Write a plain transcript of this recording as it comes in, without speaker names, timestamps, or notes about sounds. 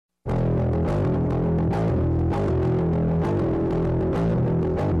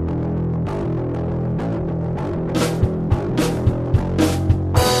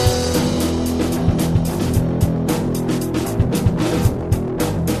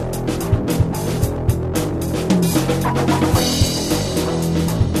Welcome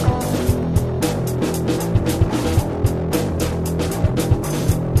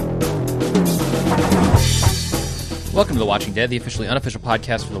to The Walking Dead, the officially unofficial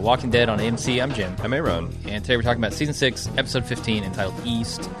podcast for The Walking Dead on AMC. I'm Jim. I'm Aaron. And today we're talking about Season 6, Episode 15, entitled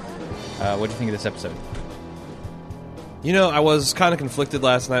East. What do you think of this episode? You know, I was kind of conflicted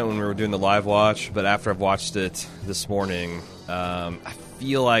last night when we were doing the live watch, but after I've watched it this morning, I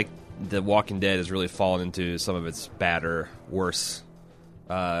feel like The Walking Dead has really fallen into some of its badder, worse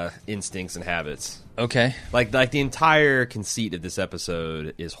instincts and habits. Okay. Like the entire conceit of this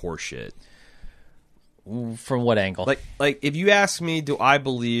episode is horseshit. From what angle? Like if you ask me, do I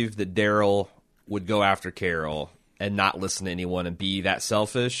believe that Daryl would go after Carol and not listen to anyone and be that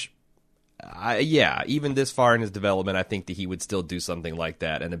selfish? Yeah, even this far in his development, I think that he would still do something like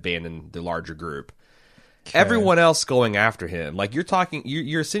that and abandon the larger group. Okay. Everyone else going after him, like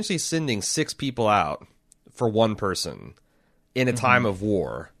you're essentially sending 6 people out for one person in a time of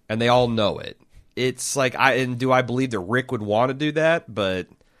war, and they all know it. It's like, do I believe that Rick would want to do that? But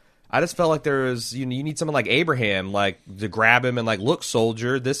I just felt like there was, you need someone like Abraham, like, to grab him and like, look,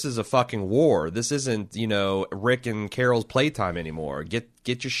 soldier, this is a fucking war. This isn't, Rick and Carol's playtime anymore. Get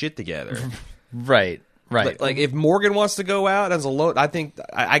your shit together. Right. Like if Morgan wants to go out as a lone, I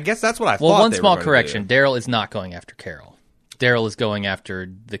guess that's what I thought. Well, one small correction: Daryl is not going after Carol. Daryl is going after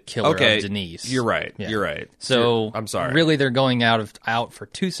the killer of Denise. You're right. Yeah. You're right. So I'm sorry. Really, they're going out for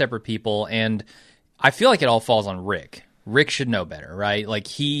 2 separate people, and I feel like it all falls on Rick. Rick should know better, right? Like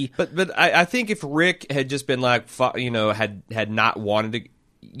But I think if Rick had just been like, had not wanted to,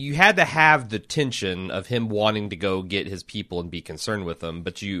 you had to have the tension of him wanting to go get his people and be concerned with them,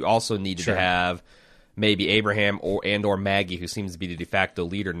 but you also needed to have maybe Abraham or Maggie, who seems to be the de facto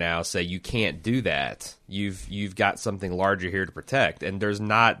leader now, say you can't do that. You've got something larger here to protect, and there's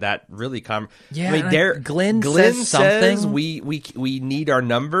not that really. Glenn says something. We need our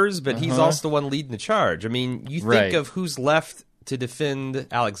numbers, but he's also the one leading the charge. I mean, you think of who's left to defend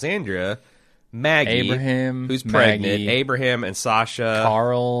Alexandria. Maggie, Abraham, who's pregnant, Abraham and Sasha,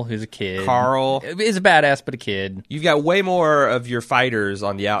 Carl, who's a kid. Carl is a badass, but a kid. You've got way more of your fighters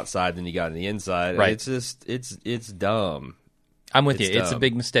on the outside than you got on the inside. Right. It's just, it's dumb. I'm with you. It's a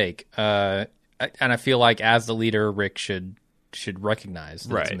big mistake. And I feel like as the leader, Rick should recognize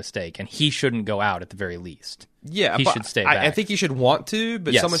that it's a mistake, and he shouldn't go out at the very least. Yeah, he should stay back. I think he should want to,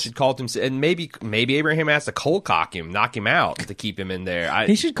 but someone should call to him, and maybe Abraham has to cold cock him, knock him out to keep him in there.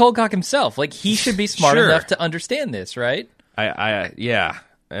 He should cold cock himself. Like, he should be smart enough to understand this, right? Yeah.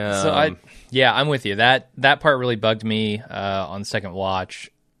 I'm with you. That part really bugged me on second watch.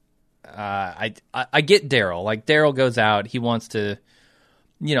 I get Daryl. Like, Daryl goes out. He wants to,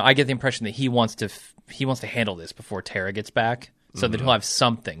 I get the impression that he wants to handle this before Tara gets back, so that he'll have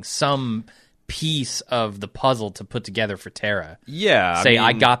some piece of the puzzle to put together for Tara. Yeah.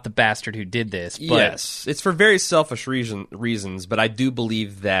 I got the bastard who did this. But yes. It's for very selfish reasons, but I do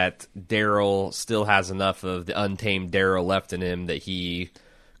believe that Daryl still has enough of the untamed Daryl left in him that he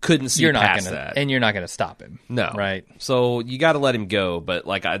couldn't see past that. And you're not going to stop him. No. Right? So you got to let him go, but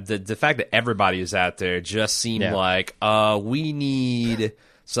like the fact that everybody is out there just seemed like, we need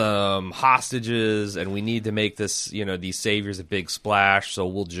some hostages and we need to make this, these saviors a big splash, so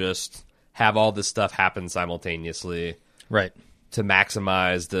we'll just have all this stuff happen simultaneously, right? To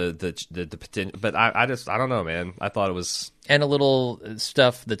maximize the potential. But I don't know, man. I thought it was, and a little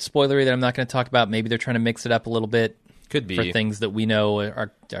stuff that's spoilery that I'm not going to talk about. Maybe they're trying to mix it up a little bit. Could be for things that we know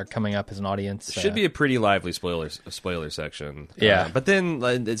are coming up as an audience. Should be a pretty lively spoiler section. Yeah, but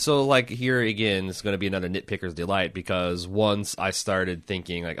then so like here again, it's going to be another nitpicker's delight, because once I started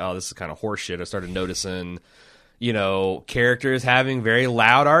thinking like, oh, this is kind of horseshit, I started noticing, characters having very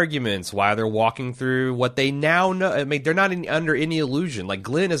loud arguments while they're walking through what they now know. I mean, they're not under any illusion. Like,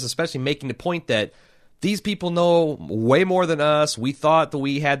 Glenn is especially making the point that these people know way more than us. We thought that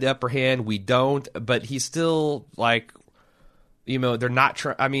we had the upper hand. We don't. But he's still like, they're not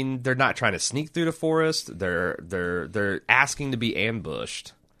they're not trying to sneak through the forest. They're asking to be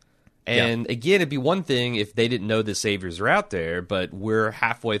ambushed. And again, it'd be one thing if they didn't know the saviors are out there, but we're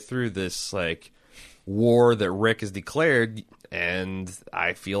halfway through this like war that Rick has declared, and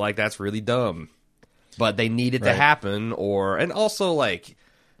I feel like that's really dumb. But they need it to happen, and also like,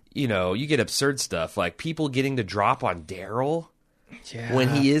 you get absurd stuff like people getting to drop on Daryl when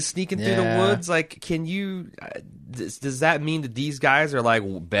he is sneaking through the woods. Like, can you? Does that mean that these guys are like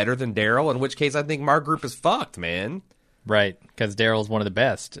better than Daryl? In which case, I think my group is fucked, man. Right, because Daryl's one of the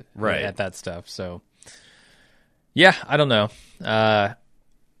best at that stuff. So, yeah, I don't know.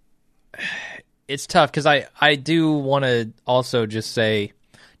 It's tough because I do want to also just say,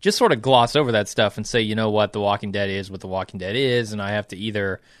 just sort of gloss over that stuff and say, you know what, The Walking Dead is what The Walking Dead is, and I have to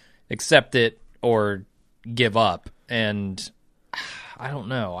either accept it or give up. And I don't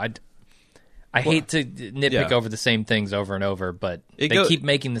know. I hate to nitpick over the same things over and over, but they keep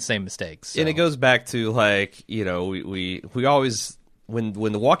making the same mistakes. So. And it goes back to, like, you know, we always, when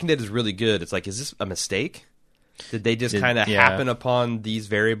The Walking Dead is really good, it's like, is this a mistake? Did they just kind of happen upon these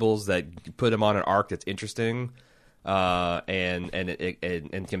variables that put them on an arc that's interesting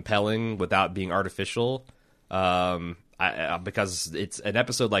and compelling without being artificial? Because it's an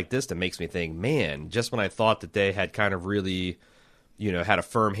episode like this that makes me think, man, just when I thought that they had kind of really, you know, had a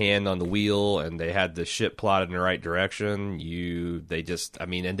firm hand on the wheel and they had the ship plotted in the right direction,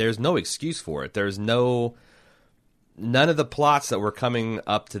 and there's no excuse for it. There's none of the plots that were coming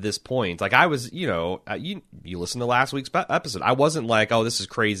up to this point. Like, I was, you know, you listen to last week's episode. I wasn't like, oh, this is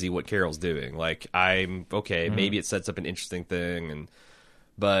crazy what Carol's doing. Like, I'm okay. Maybe it sets up an interesting thing,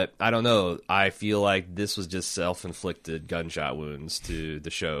 but I don't know. I feel like this was just self-inflicted gunshot wounds to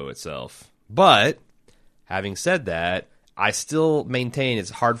the show itself. But having said that, I still maintain it's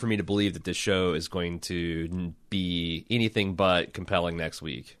hard for me to believe that this show is going to be anything but compelling next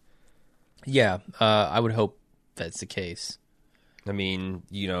week. Yeah, I would hope that's the case. I mean,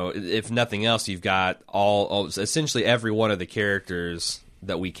 you know, if nothing else, you've got essentially every one of the characters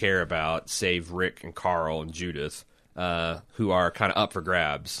that we care about, save Rick and Carl and Judith, who are kind of up for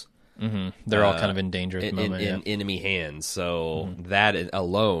grabs. Mm-hmm. They're all kind of in danger at the moment. In enemy hands. So that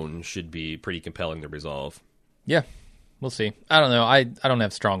alone should be pretty compelling to resolve. Yeah. We'll see. I don't know. I don't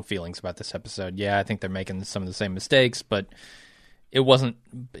have strong feelings about this episode. Yeah, I think they're making some of the same mistakes, but it wasn't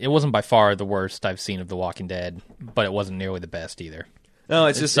by far the worst I've seen of The Walking Dead, but it wasn't nearly the best either. No,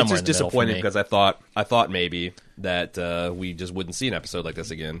 it's just disappointing because I thought maybe that we just wouldn't see an episode like this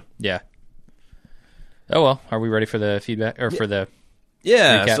again. Yeah. Oh well, are we ready for the feedback or for the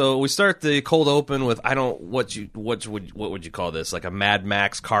recap? So we start the cold open with what would you call this? Like a Mad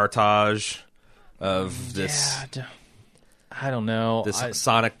Max cartage of this. Yeah, I don't know. This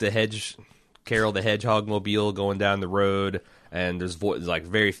Sonic the Carol the Hedgehog mobile going down the road, and there's like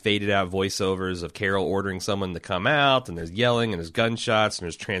very faded out voiceovers of Carol ordering someone to come out, and there's yelling, and there's gunshots, and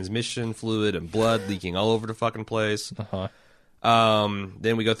there's transmission fluid and blood leaking all over the fucking place.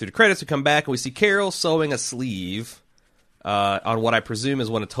 Then we go through the credits, we come back, and we see Carol sewing a sleeve on what I presume is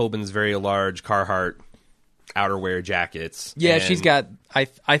one of Tobin's very large Carhartt outerwear jackets. Yeah, she's got,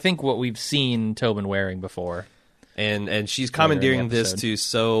 I think, what we've seen Tobin wearing before. And she's commandeering this to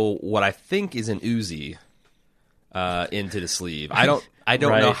sew what I think is an Uzi into the sleeve. I don't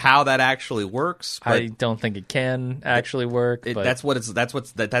know how that actually works. But I don't think it can actually work. That's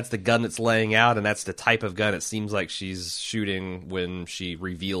the gun that's laying out, and that's the type of gun it seems like she's shooting when she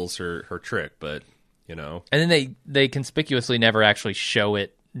reveals her trick. But you know, and then they conspicuously never actually show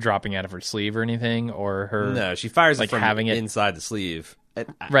it dropping out of her sleeve or anything, or her. No, she fires like it from having inside the sleeve.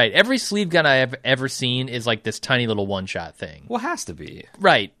 Right. Every sleeve gun I have ever seen is like this tiny little one-shot thing. Well, it has to be.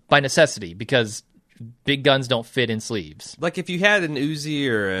 Right. By necessity, because big guns don't fit in sleeves. Like if you had an Uzi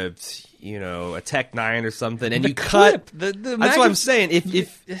or a Tech 9 or something, and you cut that's what I'm saying.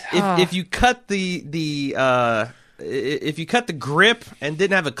 If you cut if you cut the grip and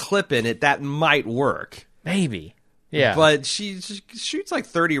didn't have a clip in it, that might work. Maybe. Yeah. But she shoots like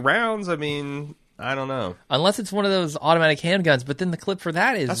 30 rounds. I mean, I don't know. Unless it's one of those automatic handguns, but then the clip for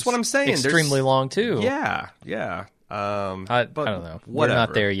that is that's what I'm saying. Extremely long too. Yeah. I don't know. Whatever. We're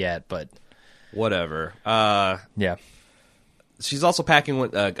not there yet, but whatever. Yeah. She's also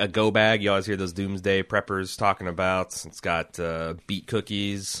packing a go bag. You always hear those doomsday preppers talking about. It's got beet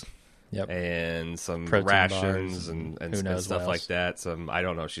cookies. Yep. And some protein rations bars, and stuff like that. I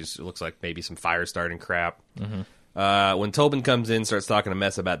don't know. It looks like maybe some fire starting crap. Mm-hmm. When Tobin comes in, starts talking a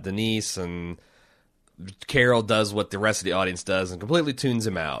mess about Denise, and Carol does what the rest of the audience does and completely tunes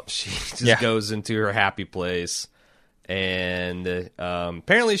him out. She just goes into her happy place, and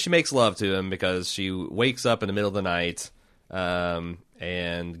apparently she makes love to him because she wakes up in the middle of the night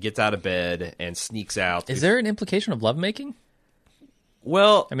and gets out of bed and sneaks out. Is there an implication of lovemaking?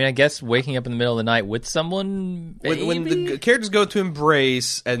 Well, I mean, I guess waking up in the middle of the night with someone, when the characters go to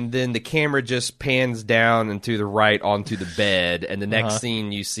embrace, and then the camera just pans down and to the right onto the bed, and the next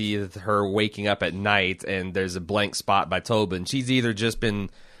scene you see her waking up at night, and there's a blank spot by Tobin. She's either just been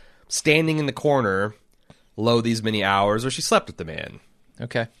standing in the corner, these many hours, or she slept with the man.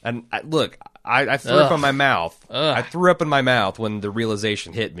 Okay. And I threw up in my mouth. I threw up in my mouth when the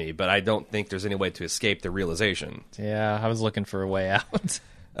realization hit me, but I don't think there's any way to escape the realization. Yeah, I was looking for a way out.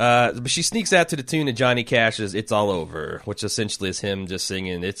 But she sneaks out to the tune of Johnny Cash's "It's All Over," which essentially is him just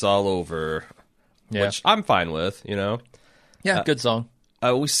singing "It's All Over," which I'm fine with, you know. Yeah, good song.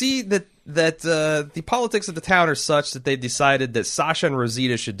 We see that the politics of the town are such that they decided that Sasha and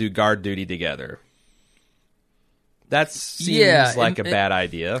Rosita should do guard duty together. That seems like a bad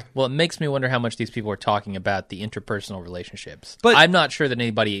idea. Well, it makes me wonder how much these people are talking about the interpersonal relationships. But I'm not sure that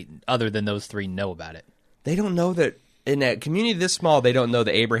anybody other than those three know about it. They don't know that in that community this small, they don't know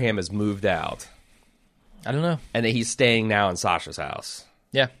that Abraham has moved out. I don't know. And that he's staying now in Sasha's house.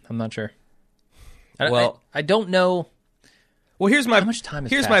 Yeah, I'm not sure. I don't know. Well, here's my how much time has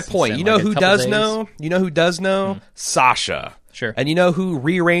here's passed my point. since You then? know Like who a couple does days? know? You know who does know? Sasha. Sure. And you know who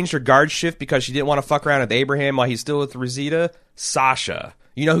rearranged her guard shift because she didn't want to fuck around with Abraham while he's still with Rosita? Sasha.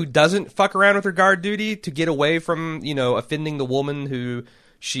 You know who doesn't fuck around with her guard duty to get away from, offending the woman who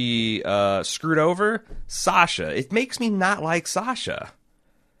she screwed over? Sasha. It makes me not like Sasha.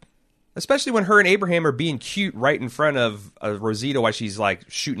 Especially when her and Abraham are being cute right in front of Rosita while she's like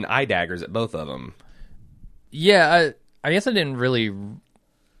shooting eye daggers at both of them. Yeah, I guess I didn't really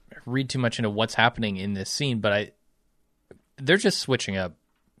read too much into what's happening in this scene, but they're just switching up.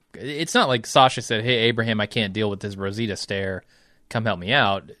 It's not like Sasha said, "Hey, Abraham, I can't deal with this Rosita stare. Come help me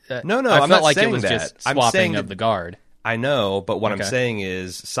out." No, I I'm felt not like saying it was that. just I'm swapping saying of the guard. I know, but what I'm saying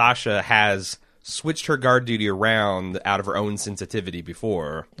is Sasha has switched her guard duty around out of her own sensitivity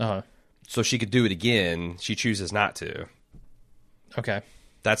before, so she could do it again. She chooses not to. Okay.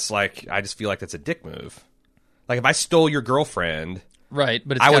 That's like, I just feel like that's a dick move. Like if I stole your girlfriend, right?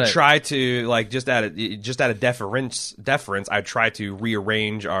 But I would try to like just out of deference, I'd try to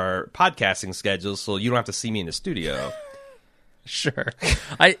rearrange our podcasting schedules so you don't have to see me in the studio. Sure,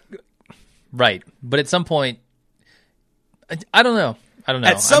 right. But at some point, I don't know.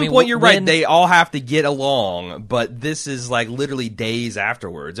 At some point, you're right. They all have to get along, but this is like literally days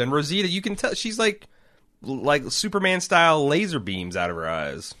afterwards. And Rosita, you can tell she's like Superman style laser beams out of her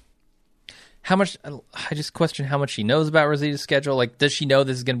eyes. How much? I just question how much she knows about Rosita's schedule. Like, does she know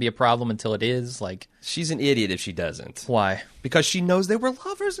this is going to be a problem until it is? Like, she's an idiot if she doesn't. Why? Because she knows they were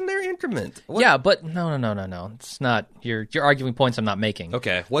lovers in their increment. What? Yeah, but no. It's not. You're arguing points I'm not making.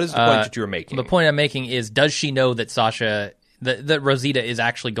 Okay, what is the point that you were making? The point I'm making is, does she know that Sasha, that Rosita is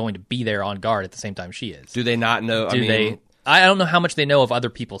actually going to be there on guard at the same time she is? Do they not know? I don't know how much they know of other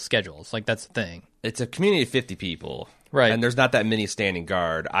people's schedules. Like, that's the thing. It's a community of 50 people. Right. And there's not that many standing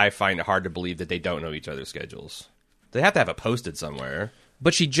guard. I find it hard to believe that they don't know each other's schedules. They have to have it posted somewhere.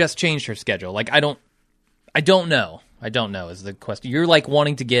 But she just changed her schedule. Like, I don't know. I don't know is the question. You're like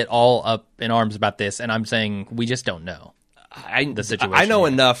wanting to get all up in arms about this, and I'm saying we just don't know the situation. I know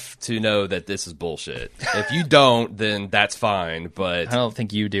enough to know that this is bullshit. If you don't, then that's fine. But I don't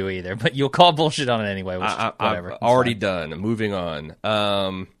think you do either. But you'll call bullshit on it anyway. Whatever. I've already done. Moving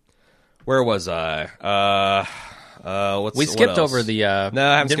on. Where was I? We skipped over the. No,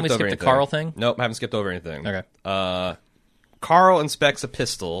 I haven't didn't we skipped over skip anything. the Carl thing? Nope, I haven't skipped over anything. Okay. Carl inspects a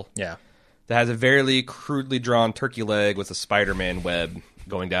pistol. Yeah. That has a very crudely drawn turkey leg with a Spider-Man web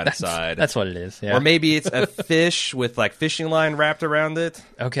going down its side. That's what it is. Yeah. Or maybe it's a fish with like fishing line wrapped around it.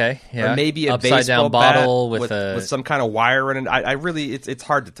 Okay. Yeah. Or maybe a upside baseball down bottle bat with some kind of wire in it. I really, it's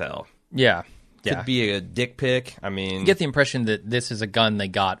hard to tell. Yeah. Could be a dick pic. I mean, you get the impression that this is a gun they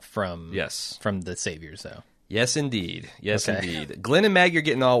got from from the Saviors, though. Yes, indeed. Yes, indeed. Glenn and Maggie are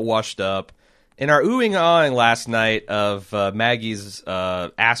getting all washed up. And our oohing and ahhing last night of Maggie's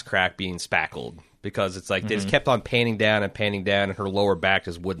ass crack being spackled because it's like they just kept on panning down, and her lower back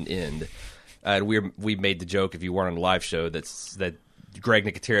just wouldn't end. And we made the joke, if you weren't on the live show, that Greg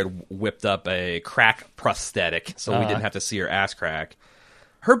Nicotero had whipped up a crack prosthetic, so we didn't have to see her ass crack.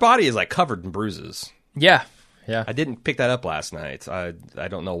 Her body is like covered in bruises. Yeah. Yeah. I didn't pick that up last night. I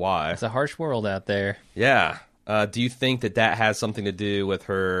don't know why. It's a harsh world out there. Yeah. Do you think that has something to do with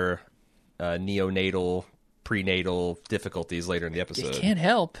her neonatal, prenatal difficulties later in the episode? It can't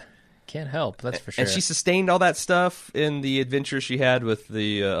help. That's for sure. And she sustained all that stuff in the adventure she had with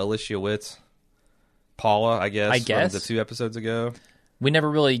the Alicia Witt, Paula, I guess. From the 2 episodes ago. We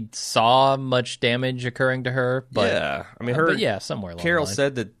never really saw much damage occurring to her, but yeah, I mean, somewhere along Carol the line.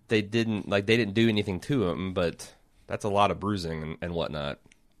 said that they didn't do anything to him, but that's a lot of bruising and whatnot.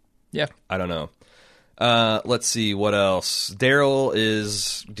 Yeah, I don't know. Let's see what else. Daryl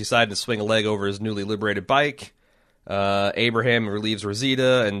is deciding to swing a leg over his newly liberated bike. Abraham relieves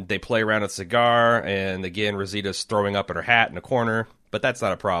Rosita, and they play around with a cigar. And again, Rosita's throwing up at her hat in a corner, but that's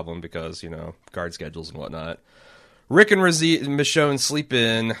not a problem because guard schedules and whatnot. Rick and Michonne sleep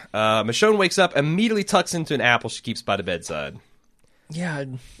in. Michonne wakes up, immediately tucks into an apple she keeps by the bedside. Yeah.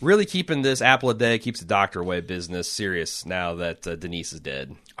 Really keeping this apple a day keeps the doctor away business serious now that Denise is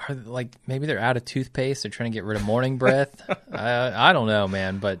dead. Maybe they're out of toothpaste. They're trying to get rid of morning breath. I don't know,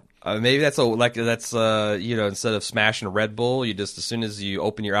 man, but Maybe that's instead of smashing a Red Bull, you just as soon as you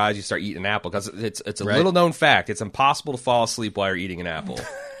open your eyes, you start eating an apple because it's a little known fact. It's impossible to fall asleep while you're eating an apple.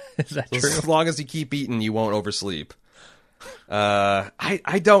 Is that true? As long as you keep eating, you won't oversleep.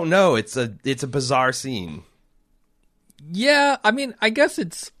 I don't know. It's a bizarre scene. Yeah, I mean, I guess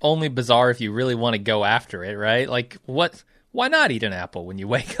it's only bizarre if you really want to go after it, right? Like, what? Why not eat an apple when you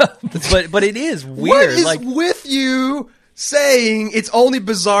wake up? But it is weird. What is with you saying it's only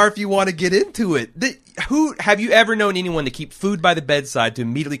bizarre if you want to get into it? Who have you ever known anyone to keep food by the bedside to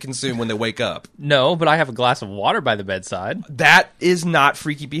immediately consume when they wake up? No, but I have a glass of water by the bedside. That is not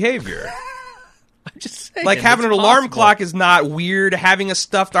freaky behavior. I'm just saying. Like having an alarm clock is not weird. Having a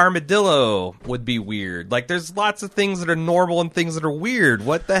stuffed armadillo would be weird. Like there's lots of things that are normal and things that are weird.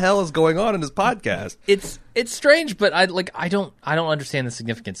 What the hell is going on in this podcast? It's strange, but I don't understand the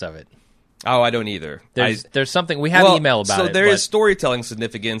significance of it. Oh, I don't either. There's something we have an email about. So it, there is storytelling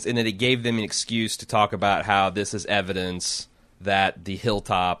significance in that it gave them an excuse to talk about how this is evidence that the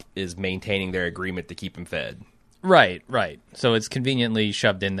Hilltop is maintaining their agreement to keep him fed. Right. So it's conveniently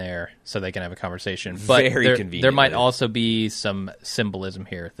shoved in there so they can have a conversation. But Very convenient. There might also be some symbolism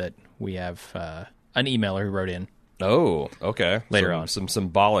here that we have an emailer who wrote in. Oh, okay. Later on. Some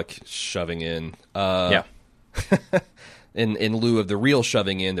symbolic shoving in. Yeah. in lieu of the real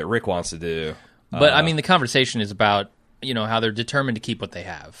shoving in that Rick wants to do. But, I mean, the conversation is about, how they're determined to keep what they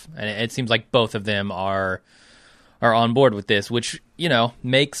have. And it seems like both of them are on board with this, which,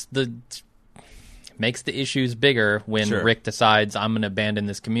 makes the issues bigger when Rick decides, I'm going to abandon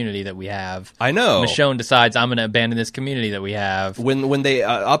this community that we have. I know. Michonne decides, I'm going to abandon this community that we have. When they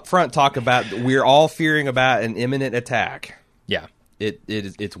up front talk about, we're all fearing about an imminent attack. Yeah.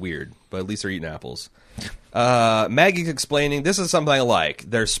 It's weird, but at least they're eating apples. Maggie's explaining, this is something I like.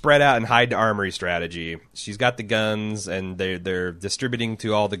 They're spread out and hide to armory strategy. She's got the guns, and they're distributing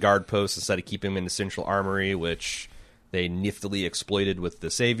to all the guard posts instead of keeping them in the central armory, which they niftily exploited with the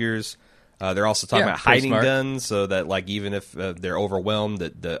Saviors. They're also talking about hiding guns so that, like, even if they're overwhelmed,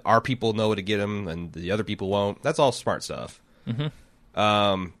 that our people know to get them and the other people won't. That's all smart stuff.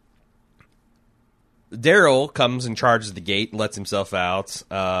 Mm-hmm. Daryl comes and charges the gate and lets himself out,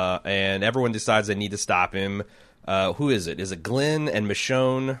 and everyone decides they need to stop him. Who is it? Is it Glenn and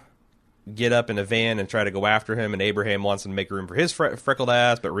Michonne get up in a van and try to go after him, and Abraham wants him to make room for his freckled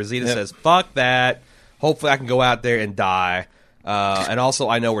ass, but Rosita says, fuck that. Hopefully I can go out there and die. And also,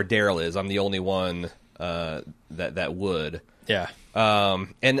 I know where Daryl is. I'm the only one that would. Yeah.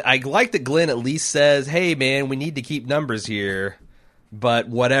 And I like that Glenn at least says, hey, man, we need to keep numbers here. But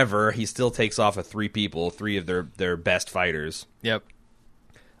whatever, he still takes off of three of their best fighters. Yep.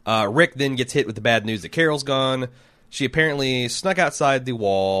 Rick then gets hit with the bad news that Carol's gone. She apparently snuck outside the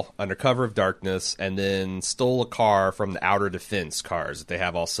wall under cover of darkness and then stole a car from the outer defense cars that they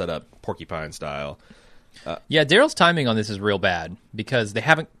have all set up Porcupine style. Yeah, Daryl's timing on this is real bad because they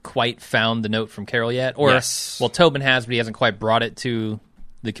haven't quite found the note from Carol yet. Or, well, Tobin has, but he hasn't quite brought it to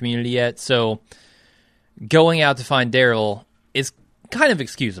the community yet. So going out to find Daryl is kind of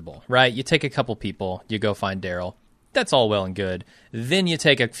excusable, right? You take a couple people, you go find Daryl. That's all well and good. Then you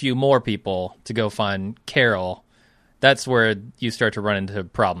take a few more people to go find Carol. That's where you start to run into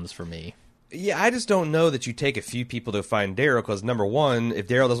problems for me. Yeah, I just don't know that you take a few people to find Daryl because, number one, if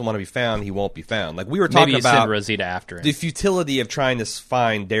Daryl doesn't want to be found, he won't be found. Like we were talking about, send Rosita after him. The futility of trying to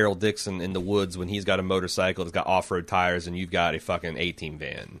find Daryl Dixon in the woods when he's got a motorcycle that's got off-road tires and you've got a fucking A-Team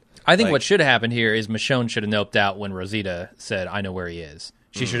van. I think what should have happened here is Michonne should have noped out when Rosita said, I know where he is.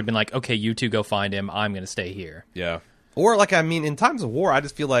 She should have been like, okay, you two go find him. I'm going to stay here. Yeah. Or, in times of war, I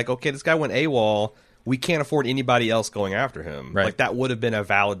just feel like, okay, this guy went AWOL. We can't afford anybody else going after him. Right. Like, that would have been a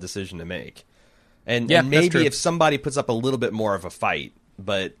valid decision to make. And yeah, maybe if somebody puts up a little bit more of a fight,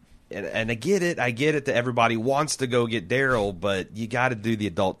 but and I get it that everybody wants to go get Daryl, but you got to do the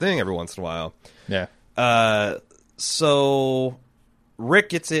adult thing every once in a while. Yeah. So Rick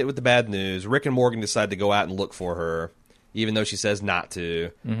gets it with the bad news. Rick and Morgan decide to go out and look for her, even though she says not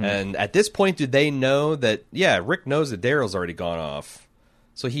to. Mm-hmm. And at this point, do they know that? Yeah, Rick knows that Daryl's already gone off.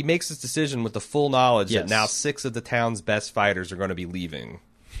 So he makes this decision with the full knowledge that now 6 of the town's best fighters are going to be leaving.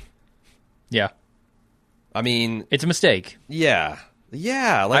 Yeah. I mean, it's a mistake. Yeah.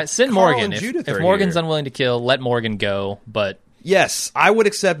 Like send Carl Morgan. And Judith if Morgan's unwilling to kill, let Morgan go. But yes, I would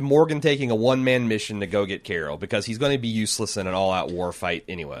accept Morgan taking a one-man mission to go get Carol because he's going to be useless in an all-out war fight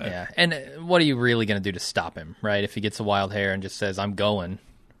anyway. Yeah, and what are you really going to do to stop him? Right? If he gets a wild hair and just says, "I'm going,"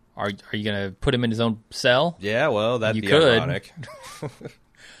 are you going to put him in his own cell? Yeah, well, that'd be could. ironic.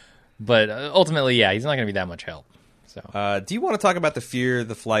 But ultimately, yeah, he's not going to be that much help. So, do you want to talk about the Fear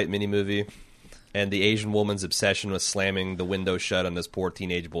the Flight mini movie? and the Asian woman's obsession with slamming the window shut on this poor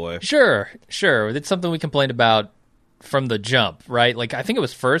teenage boy. Sure. It's something we complained about from the jump, right? Like, I think it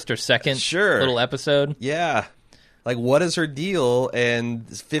was first or second little episode. Yeah. Like, what is her deal? And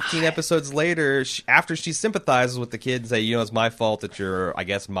 15 episodes later, after she sympathizes with the kids, that, it's my fault that your, I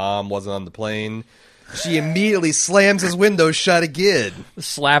guess, mom wasn't on the plane, she immediately slams his window shut again.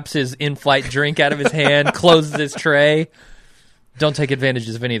 Slaps his in-flight drink out of his hand, closes his tray. Don't take advantage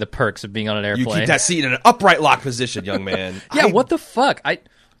of any of the perks of being on an airplane. You keep that seat in an upright lock position, young man. Yeah, what the fuck?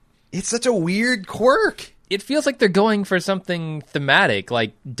 It's such a weird quirk. It feels like they're going for something thematic,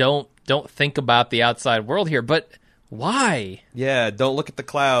 like don't think about the outside world here, but why? Yeah, don't look at the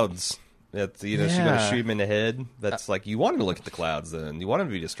clouds. That's, she's going to shoot him in the head. That's like, you want him to look at the clouds then. You want him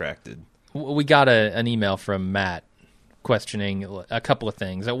to be distracted. We got an email from Matt questioning a couple of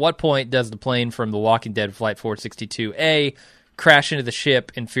things. At what point does the plane from The Walking Dead Flight 462A crash into the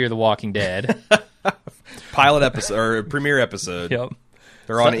ship in Fear the Walking Dead? Pilot episode, or premiere episode. Yep.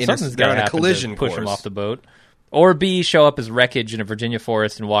 They're on a collision course. Push course. them off the boat. Or B, show up as wreckage in a Virginia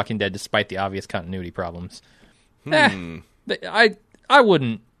forest in Walking Dead despite the obvious continuity problems. I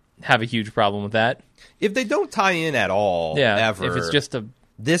wouldn't have a huge problem with that. If they don't tie in at all, ever, if it's just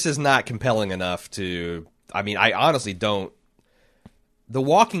this is not compelling enough to... I mean, I honestly don't... The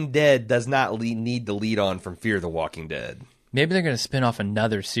Walking Dead does not need to lead on from Fear the Walking Dead. Maybe they're going to spin off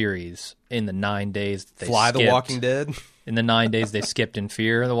another series in the 9 days that they Fly the Walking Dead? In the 9 days they skipped in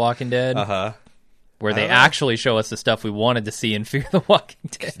Fear the Walking Dead. Uh-huh. Where they actually show us the stuff we wanted to see in Fear the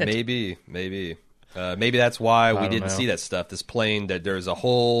Walking Dead. Maybe. Maybe that's why we didn't see that stuff. This plane, that there's a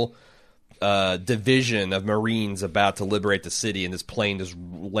whole division of Marines about to liberate the city, and this plane just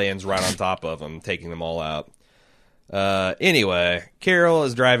lands right on top of them, taking them all out. Anyway, Carol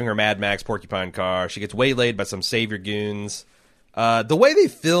is driving her Mad Max porcupine car. She gets waylaid by some savior goons. The way they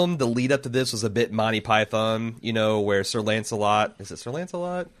filmed the lead up to this was a bit Monty Python, where Sir Lancelot... Is it Sir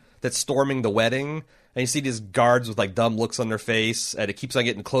Lancelot? That's storming the wedding, and you see these guards with like dumb looks on their face, and it keeps on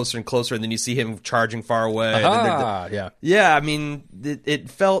getting closer and closer, and then you see him charging far away. Yeah. I mean, it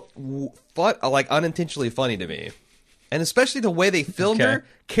felt like unintentionally funny to me, and especially the way they filmed her.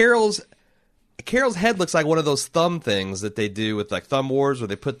 Carol's head looks like one of those thumb things that they do with like Thumb Wars, where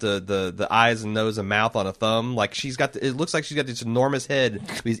they put the eyes and nose and mouth on a thumb. Like it looks like she's got this enormous head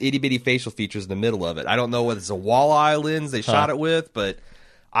with these itty bitty facial features in the middle of it. I don't know whether it's a walleye lens they shot it with, but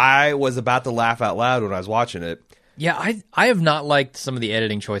I was about to laugh out loud when I was watching it. Yeah, I have not liked some of the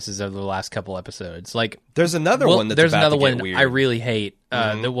editing choices over the last couple episodes. Like, there's another one that's there's about another to get one weird. I really hate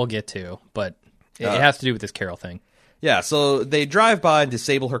that we'll get to, but it has to do with this Carol thing. Yeah, so they drive by and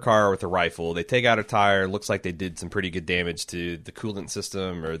disable her car with a rifle. They take out her tire. Looks like they did some pretty good damage to the coolant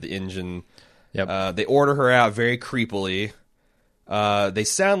system or the engine. Yep. They order her out very creepily. They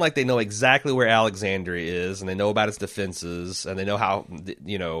sound like they know exactly where Alexandria is, and they know about its defenses, and they know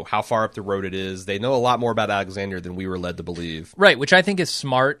how far up the road it is. They know a lot more about Alexandria than we were led to believe. Right, which I think is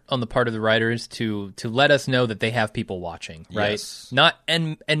smart on the part of the writers to let us know that they have people watching, right? Yes. Not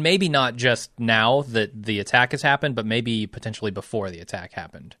and maybe not just now that the attack has happened, but maybe potentially before the attack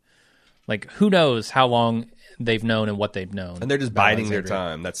happened. Like, who knows how long they've known and what they've known. And they're just biding their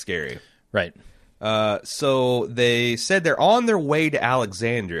time. That's scary. Right. So they said they're on their way to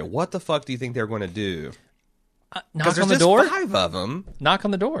Alexandria. What the fuck do you think they're going to do? Knock on the door? 5 of them. Knock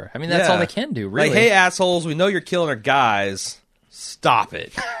on the door. I mean, that's all they can do, really. Like, hey, assholes, we know you're killing our guys. Stop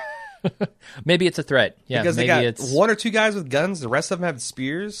it. Maybe it's a threat. Yeah, because maybe they got it's 1 or 2 guys with guns. The rest of them have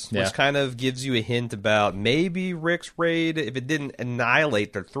spears, Yeah. which kind of gives you a hint about maybe Rick's raid, if it didn't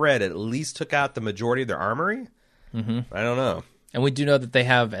annihilate their threat, at least took out the majority of their armory. Mm-hmm. I don't know. And we do know that they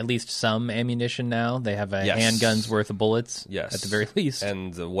have at least some ammunition now. They have a handgun's worth of bullets, yes, at the very least.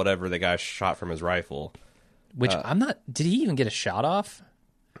 And whatever the guy shot from his rifle. Which I'm not... Did he even get a shot off?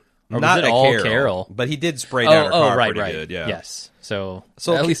 Or Not was it at all Carol? But he did spray down her car right, pretty good, yeah. Yes. So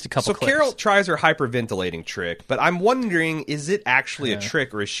at least a couple clips. Carol tries her hyperventilating trick, but I'm wondering, is it actually a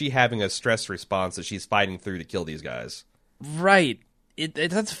trick, or is she having a stress response that she's fighting through to kill these guys? Right.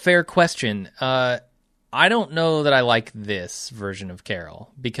 That's a fair question. I don't know that I like this version of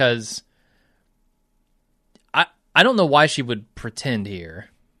Carol, because I don't know why she would pretend here.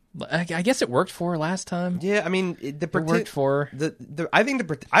 I guess it worked for her last time. Yeah, I mean, it worked for her. I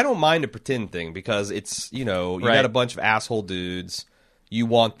think I don't mind the pretend thing, because it's, you got a bunch of asshole dudes. You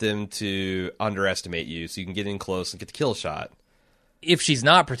want them to underestimate you so you can get in close and get the kill shot. If she's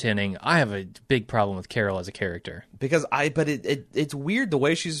not pretending, I have a big problem with Carol as a character. Because it's weird the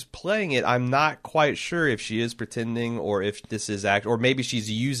way she's playing it. I'm not quite sure if she is pretending, or if this is or maybe she's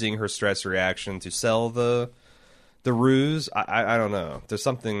using her stress reaction to sell the ruse. I don't know. There's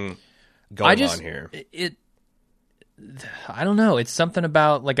something. going on here. I don't know. It's something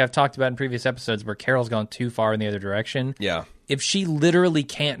about, like I've talked about in previous episodes, where Carol's gone too far in the other direction. Yeah. If she literally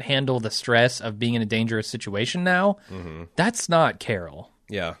can't handle the stress of being in a dangerous situation now, that's not Carol.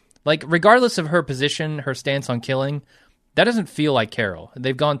 Yeah. Like, regardless of her position, her stance on killing, that doesn't feel like Carol.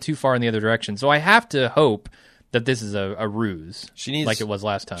 They've gone too far in the other direction. So I have to hope that this is a ruse, like it was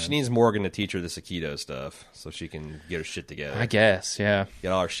last time. She needs Morgan to teach her the Aikido stuff so she can get her shit together. I guess, yeah.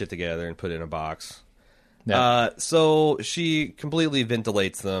 Get all her shit together and put it in a box. Yeah. So she completely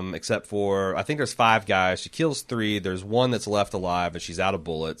ventilates them, except for, I think there's 5 guys. She kills 3. There's one that's left alive, and she's out of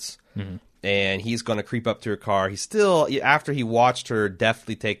bullets. And he's going to creep up to her car. He still, after he watched her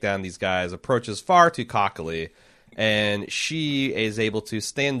deftly take down these guys, approaches far too cockily. And she is able to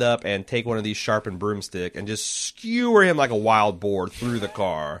stand up and take one of these sharpened broomstick and just skewer him like a wild boar through the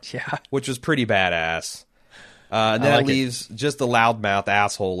car. Yeah. Which was pretty badass. And then it leaves just a loudmouth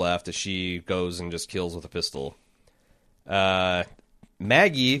asshole left as she goes and just kills with a pistol.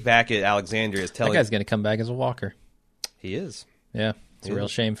 Maggie, back at Alexandria, is telling... That guy's going to come back as a walker. He is. Yeah, it's a real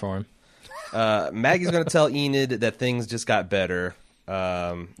shame for him. Maggie's going to tell Enid that things just got better.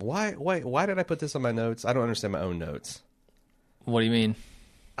 Why did I put this on my notes? I don't understand my own notes. What do you mean?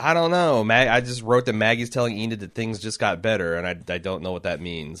 I don't know. I just wrote that Maggie's telling Enid that things just got better, and I don't know what that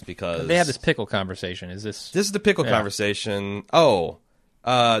means because... They have this pickle conversation. Is this... This is the pickle conversation. Oh,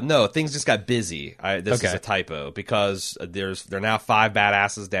 no, things just got busy. This is a typo because there are now 5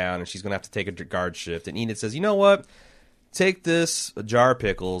 badasses down, and she's going to have to take a guard shift. And Enid says, you know what? Take this jar of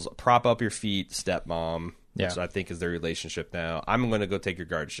pickles, prop up your feet, stepmom, which I think is their relationship now. I'm going to go take your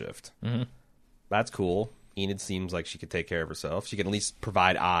guard shift. That's cool. Enid seems like she could take care of herself. She can at least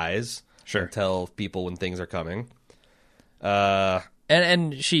provide eyes. Sure. And tell people when things are coming.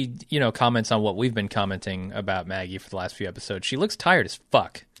 And she, comments on what we've been commenting about Maggie for the last few episodes. She looks tired as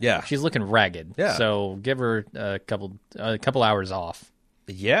fuck. Yeah. She's looking ragged. Yeah. So give her a couple hours off.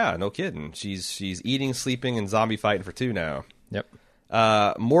 Yeah, no kidding. She's eating, sleeping, and zombie fighting for 2 now.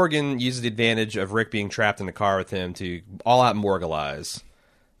 Yep. Morgan uses the advantage of Rick being trapped in the car with him to all-out Morgalize.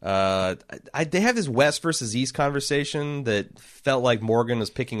 They have this West versus East conversation that felt like Morgan was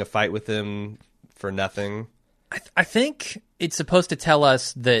picking a fight with him for nothing. I think it's supposed to tell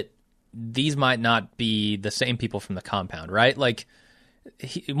us that these might not be the same people from the compound, right? Like,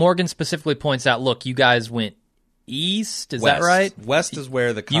 Morgan specifically points out, look, you guys went east, is that right? West is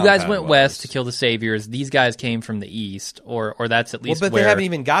where the compound You guys went was. west to kill the Saviors. These guys came from the east, or that's at least but where... they haven't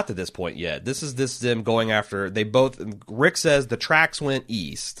even got to this point yet. This is them going after... Rick says the tracks went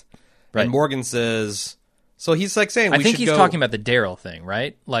east. Right. And Morgan says... So he's like saying I think he's talking about the Daryl thing,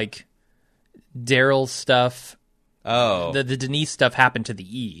 right? Like, Daryl's stuff... Oh. The Denise stuff happened to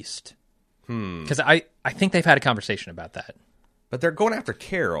the east. Because I think they've had a conversation about that. But they're going after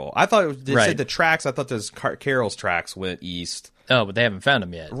Carol. I thought they said the tracks. I thought those Carol's tracks went east. Oh, but they haven't found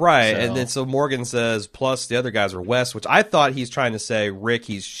them yet. Right, so. and then so Morgan says, plus the other guys are west, which I thought he's trying to say, Rick,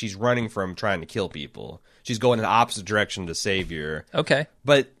 she's running from trying to kill people. She's going in the opposite direction to Savior. Okay.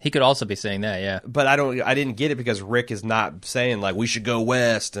 But he could also be saying that, yeah. But I didn't get it because Rick is not saying, like, we should go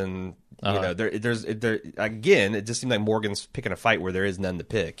west, and, again, it just seemed like Morgan's picking a fight where there is none to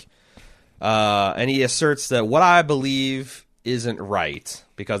pick. And he asserts that what I believe isn't right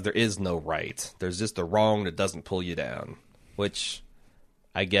because there is no right. There's just the wrong that doesn't pull you down, which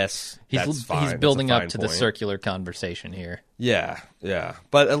I guess that's fine. He's building up to the circular conversation here. Yeah.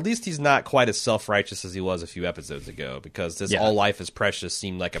 But at least he's not quite as self-righteous as he was a few episodes ago because this all life is precious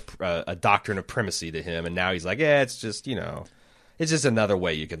seemed like a doctrine of primacy to him. And now he's like, it's just, it's just another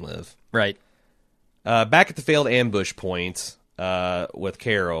way you can live. Right. Back at the failed ambush point... with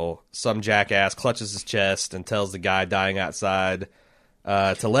Carol, some jackass clutches his chest and tells the guy dying outside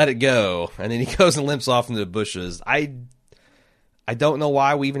to let it go, and then he goes and limps off into the bushes. I don't know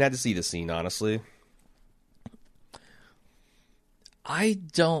why we even had to see this scene, honestly. I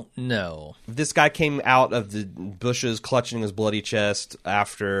don't know. If this guy came out of the bushes clutching his bloody chest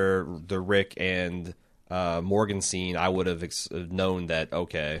after the Rick and Morgan scene, I would have known that,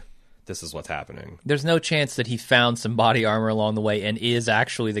 okay, this is what's happening. There's no chance that he found some body armor along the way and is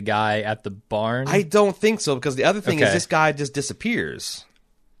actually the guy at the barn? I don't think so, because the other thing is this guy just disappears.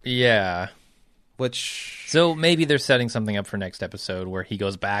 Yeah. So maybe they're setting something up for next episode where he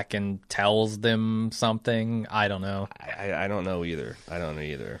goes back and tells them something. I don't know. I don't know either.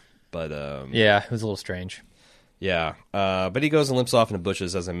 But yeah, it was a little strange. Yeah. But he goes and limps off in the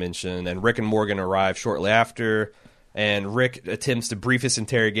bushes, as I mentioned, and Rick and Morgan arrive shortly after. And Rick attempts to brief his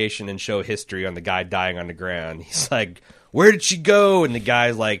interrogation and show history on the guy dying on the ground. He's like, where did she go? And the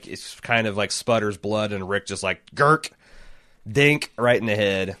guy, like, it's kind of like sputters blood, and Rick just like, Gurk. Dink right in the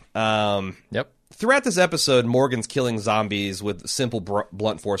head. Yep. Throughout this episode, Morgan's killing zombies with simple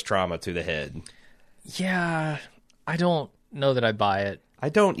blunt force trauma to the head. Yeah, I don't know that I buy it. I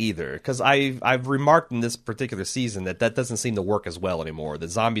don't either, because I've remarked in this particular season that doesn't seem to work as well anymore. The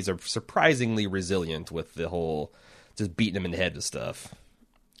zombies are surprisingly resilient with the whole just beating them in the head with stuff.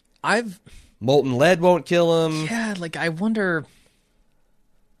 Molten lead won't kill them. Yeah, like I wonder.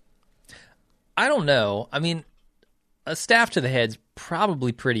 I don't know. I mean, a staff to the head's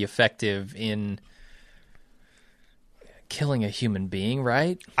probably pretty effective in killing a human being,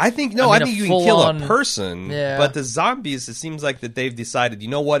 right? I think I think you can kill a person, yeah. But the zombies, it seems like that they've decided, you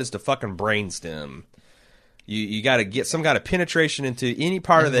know what, is the fucking brainstem. You got to get some kind of penetration into any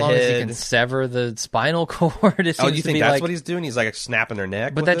part of the head. As long as you can sever the spinal cord. You think that's what he's doing? He's like snapping their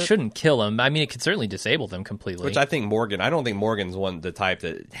neck. But that shouldn't kill him. I mean, it could certainly disable them completely. Which I think I don't think Morgan's the type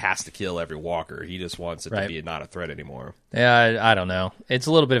that has to kill every walker. He just wants it to be not a threat anymore. Yeah, I don't know. It's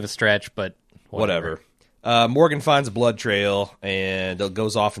a little bit of a stretch, but whatever. Morgan finds a blood trail and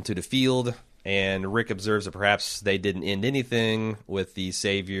goes off into the field. And Rick observes that perhaps they didn't end anything with the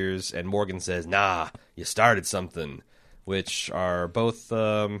saviors. And Morgan says, "Nah, you started something," which are both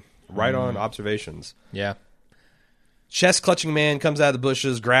right on observations. Yeah. Chest-clutching man comes out of the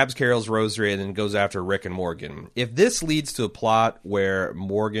bushes, grabs Carol's rosary, and then goes after Rick and Morgan. If this leads to a plot where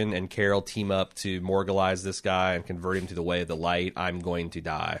Morgan and Carol team up to morgalize this guy and convert him to the way of the light, I'm going to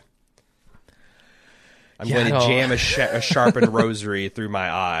die. I'm going to jam a sharpened rosary through my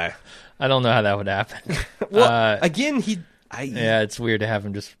eye. I don't know how that would happen. Well, again, yeah, it's weird to have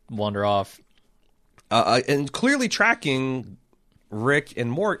him just wander off. And clearly tracking Rick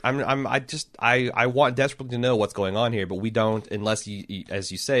and Morgan. I want desperately to know what's going on here, but we don't, unless you,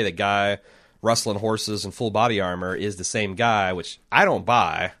 as you say, the guy rustling horses in full body armor is the same guy, which I don't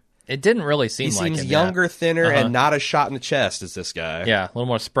buy. It didn't really seem like him. He seems younger, thinner, and not as shot in the chest as this guy. Yeah, a little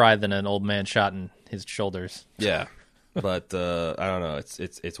more spry than an old man shot in his shoulders. Yeah, but I don't know.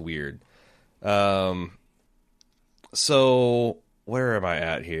 It's weird. So where am I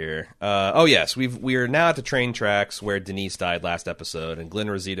at here? Yes, we are now at the train tracks where Denise died last episode, and Glenn,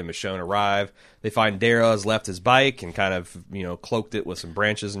 Rosita, and Michonne arrive. They find Darragh has left his bike and kind of cloaked it with some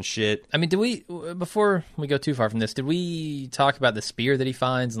branches and shit. I mean, before we go too far from this, did we talk about the spear that he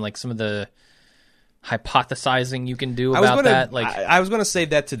finds and like some of the hypothesizing you can do about that? Like, I was going to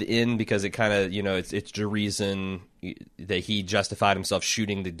save that to the end because it kind of it's the reason that he justified himself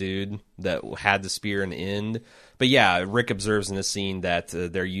shooting the dude that had the spear in the end. But yeah, Rick observes in this scene that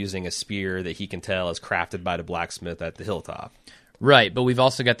they're using a spear that he can tell is crafted by the blacksmith at the hilltop. Right, but we've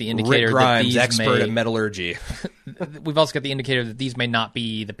also got the indicator Rick Grimes, that expert in metallurgy. We've also got the indicator that these may not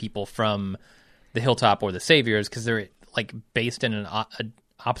be the people from the hilltop or the saviors because they're like based in an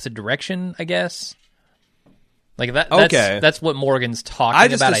opposite direction, I guess. Like that's what Morgan's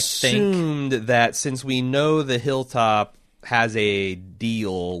talking about. I assumed that since we know the hilltop has a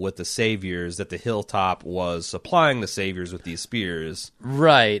deal with the saviors, that the hilltop was supplying the saviors with these spears.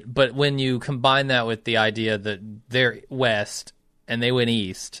 Right, but when you combine that with the idea that they're west and they went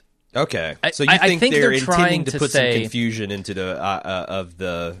east. Okay, so you think they're intending to put some confusion into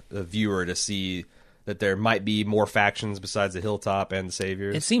the viewer to see that there might be more factions besides the hilltop and the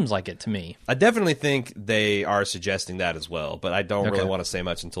saviors? It seems like it to me. I definitely think they are suggesting that as well, but I don't really want to say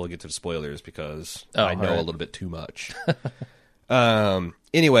much until we get to the spoilers because I know a little bit too much.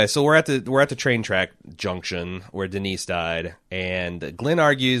 Anyway, so we're at the train track junction where Denise died, and Glenn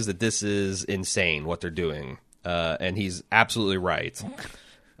argues that this is insane what they're doing, and he's absolutely right.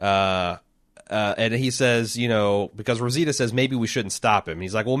 And he says, because Rosita says maybe we shouldn't stop him.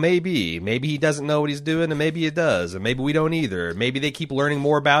 He's like, well, maybe he doesn't know what he's doing, and maybe he does, and maybe we don't either. Maybe they keep learning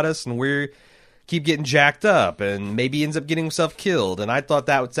more about us, and we keep getting jacked up, and maybe he ends up getting himself killed. And I thought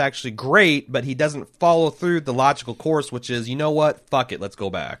that was actually great, but he doesn't follow through the logical course, which is, you know what? Fuck it, let's go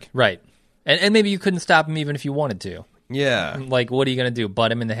back. Right, and maybe you couldn't stop him even if you wanted to. Yeah. Like, what are you going to do?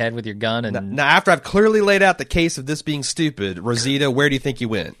 Butt him in the head with your gun? And now, after I've clearly laid out the case of this being stupid, Rosita, where do you think you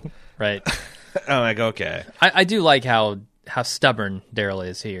went? Right. I'm like, okay. I do like how stubborn Darragh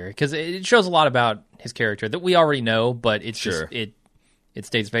is here, because it shows a lot about his character that we already know, but it's just it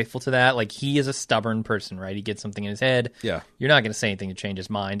stays faithful to that. Like, he is a stubborn person, right? He gets something in his head. Yeah. You're not going to say anything to change his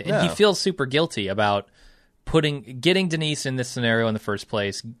mind. And he feels super guilty about getting Denise in this scenario in the first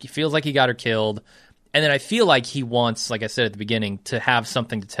place. He feels like he got her killed. And then I feel like he wants, like I said at the beginning, to have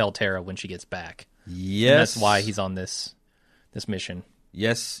something to tell Tara when she gets back. Yes. And that's why he's on this mission.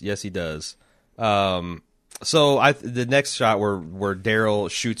 Yes, he does. So the next shot where Darragh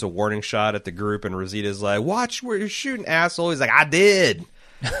shoots a warning shot at the group, and Rosita's like, "Watch where you're shooting, asshole." He's like, "I did."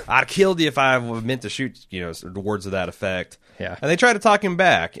 I'd have killed you if I meant to shoot, words of that effect. Yeah. And they try to talk him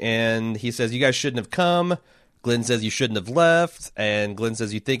back, and he says, you guys shouldn't have come. Glenn says you shouldn't have left, and Glenn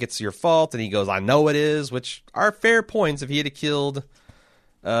says you think it's your fault, and he goes, I know it is, which are fair points. If he had killed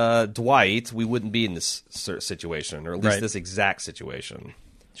Dwight, we wouldn't be in this situation, or at least this exact situation.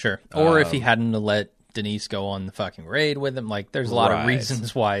 Sure. Or if he hadn't let Denise go on the fucking raid with him, like there's a lot of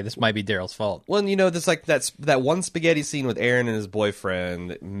reasons why this might be Daryl's fault. Well, this like that one spaghetti scene with Aaron and his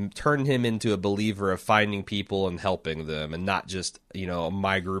boyfriend turned him into a believer of finding people and helping them, and not just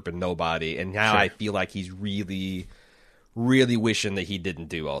my group and nobody. And now I feel like he's really, really wishing that he didn't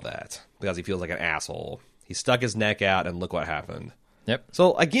do all that because he feels like an asshole. He stuck his neck out, and look what happened. Yep.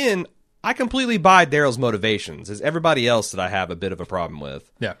 So again, I completely buy Daryl's motivations. It's everybody else that I have a bit of a problem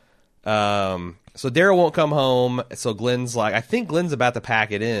with. Yeah. So Daryl won't come home. So Glenn's like, I think Glenn's about to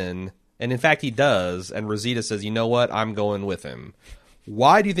pack it in. And in fact, he does. And Rosita says, you know what? I'm going with him.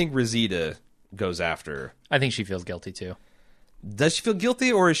 Why do you think Rosita goes after? I think she feels guilty too. Does she feel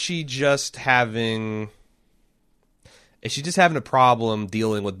guilty, or is she just having a problem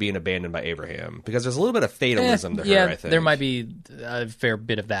dealing with being abandoned by Abraham? Because there's a little bit of fatalism to her, I think. There might be a fair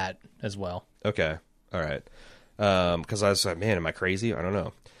bit of that as well. Okay. All right. Because I was like, man, am I crazy? I don't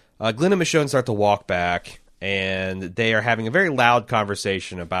know. Glenn and Michonne start to walk back, and they are having a very loud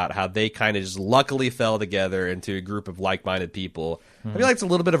conversation about how they kind of just luckily fell together into a group of like-minded people. I feel like it's a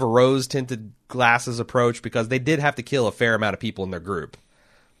little bit of a rose-tinted glasses approach, because they did have to kill a fair amount of people in their group.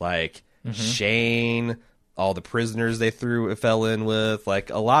 Like Shane, all the prisoners they fell in with.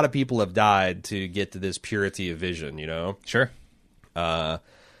 Like, a lot of people have died to get to this purity of vision, Sure.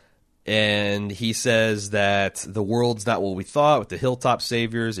 And he says that the world's not what we thought with the Hilltop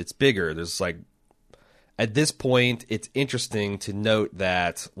Saviors. It's bigger. There's like, at this point, it's interesting to note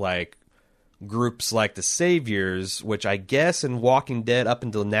that like groups like the Saviors, which I guess in Walking Dead up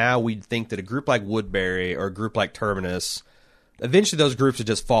until now, we'd think that a group like Woodbury or a group like Terminus, eventually those groups would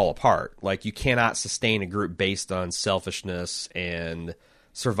just fall apart. Like, you cannot sustain a group based on selfishness and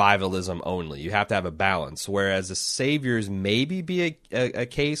survivalism only. You have to have a balance. Whereas the Saviors maybe be a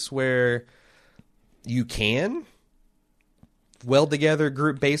case where you can weld together a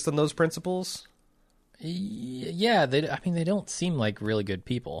group based on those principles. Yeah, they don't seem like really good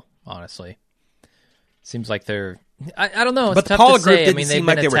people, honestly. Seems like they're... I don't know. It's but the tough Paula to group say. didn't seem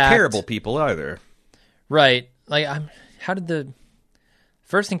like they were terrible people either. Right. Like, how did the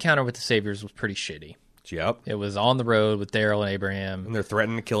first encounter with the Saviors was pretty shitty. Yep. It was on the road with Daryl and Abraham. And they're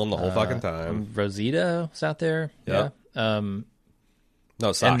threatening to kill him the whole fucking time. Rosita was out there. Yep. Yeah.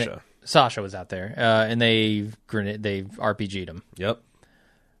 No, Sasha. Sasha was out there. And they RPG'd him. Yep.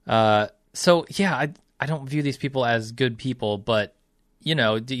 So, yeah, I don't view these people as good people, but,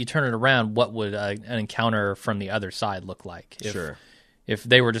 you turn it around, what would an encounter from the other side look like? Sure. If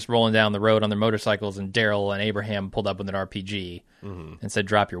they were just rolling down the road on their motorcycles and Daryl and Abraham pulled up with an RPG and said,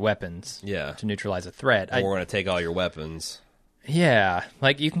 drop your weapons to neutralize a threat. Or we're going to take all your weapons. Yeah.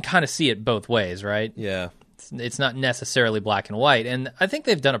 Like, you can kind of see it both ways, right? Yeah. It's not necessarily black and white. And I think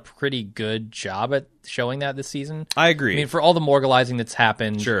they've done a pretty good job at showing that this season. I agree. I mean, for all the moralizing that's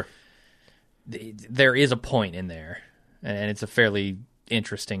happened, sure, there is a point in there. And it's a fairly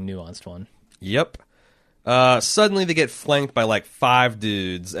interesting, nuanced one. Yep. Suddenly they get flanked by like 5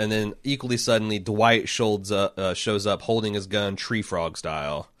 dudes, and then equally suddenly Dwight shows up holding his gun tree frog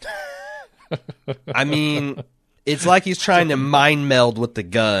style. I mean, it's like he's trying to mind meld with the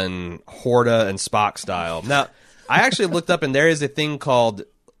gun, Horta and Spock style. Now, I actually looked up, and there is a thing called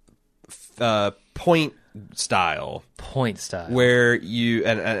point style. Point style. Where you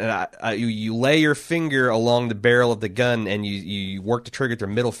you lay your finger along the barrel of the gun, and you work the trigger with your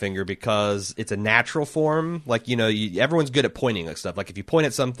middle finger, because it's a natural form. Like, everyone's good at pointing at stuff. Like, if you point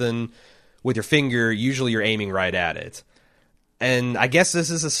at something with your finger, usually you're aiming right at it. And I guess this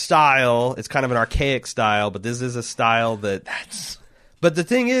is a style. It's kind of an archaic style, but this is a style that's... But the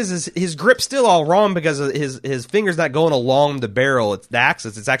thing is his grip's still all wrong, because his finger's not going along the barrel. It's the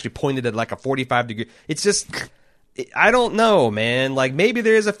axis. It's actually pointed at like a 45 degree. It's just, I don't know, man. Like, maybe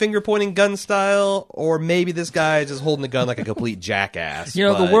there is a finger pointing gun style, or maybe this guy is just holding the gun like a complete jackass.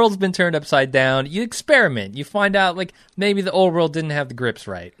 The world's been turned upside down. You experiment. You find out, like, maybe the old world didn't have the grips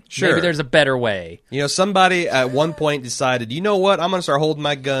right. Sure. Maybe there's a better way. Somebody at one point decided, you know what? I'm going to start holding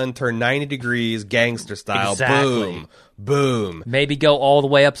my gun, turn 90 degrees, gangster style. Exactly. Boom. Maybe go all the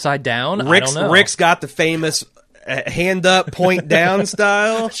way upside down. I don't know. Rick's got the famous hand up, point down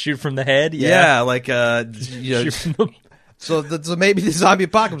style. Shoot from the head. Yeah, like shoot from the... So maybe the zombie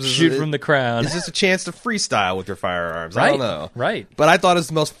apocalypse shoot from the crown. It's just a chance to freestyle with your firearms. Right, I don't know. Right. But I thought it was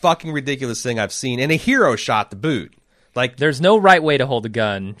the most fucking ridiculous thing I've seen, and a hero shot to boot. Like, There's no right way to hold a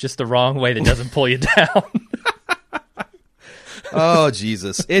gun, just the wrong way that doesn't pull you down. oh,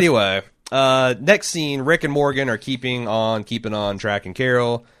 Jesus. Anyway, next scene, Rick and Morgan are keeping on tracking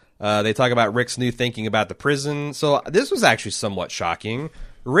Carol. They talk about Rick's new thinking about the prison. So this was actually somewhat shocking.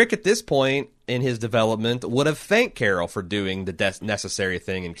 Rick, at this point in his development, would have thanked Carol for doing the necessary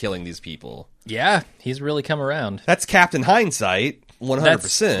thing and killing these people. Yeah, he's really come around. That's Captain Hindsight,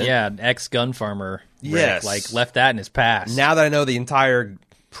 100%. Yeah, ex-gun farmer Rick, Yes. like, left that in his past. Now that I know the entire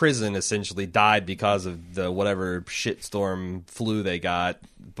prison essentially died because of the whatever shitstorm flu they got,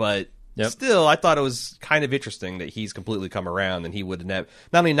 but still, I thought it was kind of interesting that he's completely come around and he would have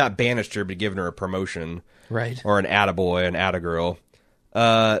not only not banished her, but given her a promotion. Right. Or an attaboy, an attagirl.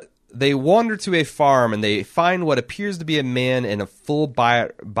 They wander to a farm and they find what appears to be a man in a full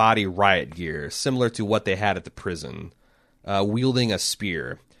body riot gear, similar to what they had at the prison, wielding a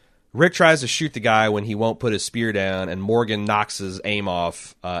spear. Rick tries to shoot the guy when he won't put his spear down, and Morgan knocks his aim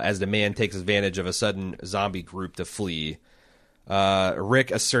off as the man takes advantage of a sudden zombie group to flee.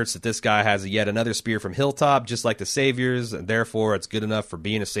 Rick asserts that this guy has yet another spear from Hilltop, just like the Savior's, and therefore it's good enough for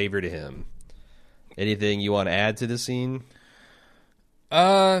being a savior to him. Anything you want to add to this scene?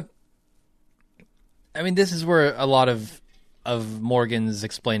 I mean, this is where a lot of Morgan's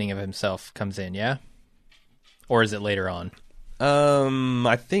explaining of himself comes in, yeah? Or is it later on?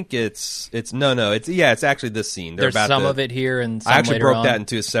 I think it's actually this scene. There's some of it here and some I actually later broke on. that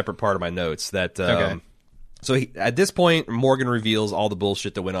into a separate part of my notes. That Okay. So at this point, Morgan reveals all the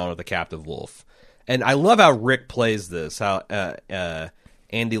bullshit that went on with the captive wolf, and I love how Rick plays this. How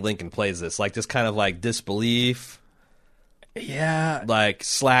Andy Lincoln plays this, like this kind of like disbelief. Yeah. Like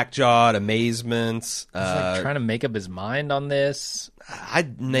slack-jawed amazement. He's like trying to make up his mind on this. I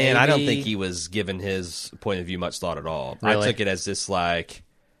don't Maybe. think he was giving his point of view much thought at all. Really? I took it as just like,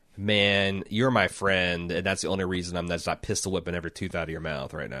 man, you're my friend, and that's the only reason I'm not pistol whipping every tooth out of your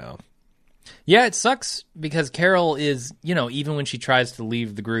mouth right now. Yeah, it sucks because Carol is, even when she tries to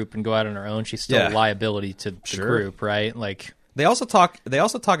leave the group and go out on her own, she's still a liability to the Sure. group, right? Like, They also talk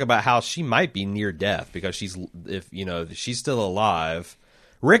about how she might be near death because she's still alive.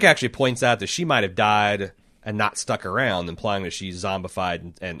 Rick actually points out that she might have died and not stuck around, implying that she's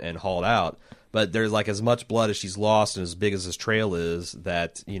zombified and hauled out. But there's like as much blood as she's lost and as big as this trail is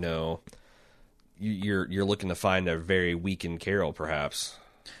that, you're looking to find a very weakened Carol, perhaps.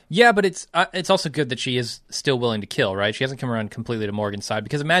 yeah, but it's also good that she is still willing to kill, right? She hasn't come around completely to Morgan's side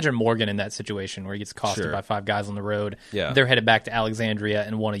because imagine Morgan in that situation where he gets accosted Sure. by 5 guys on the road. Yeah. They're headed back to Alexandria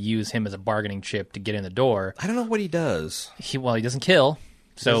and want to use him as a bargaining chip to get in the door. I don't know what he does. He doesn't kill,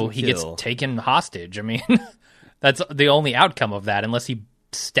 so Doesn't he kill. gets taken hostage. I mean, that's the only outcome of that, unless he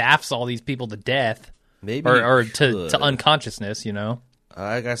staffs all these people to death Maybe or he to could. unconsciousness.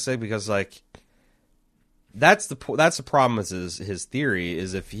 Like I say, because like that's the problem with his theory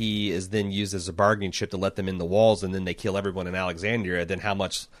is if he is then used as a bargaining chip to let them in the walls and then they kill everyone in Alexandria, then how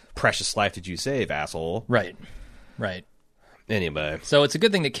much precious life did you save, asshole? Right. Anyway, So it's a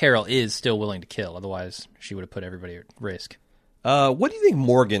good thing that Carol is still willing to kill. Otherwise, she would have put everybody at risk. what do you think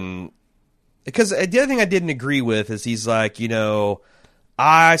Morgan? Because the other thing I didn't agree with is he's like,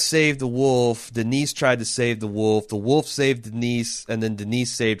 I saved the wolf. Denise tried to save the wolf saved Denise, and then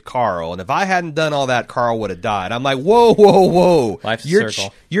Denise saved Carl. And if I hadn't done all that, Carl would have died. I'm like, whoa. Life's a Your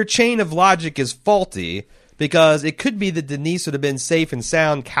circle. your chain of logic is faulty because it could be that Denise would have been safe and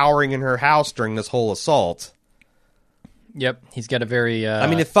sound cowering in her house during this whole assault. Yep, he's got a very. I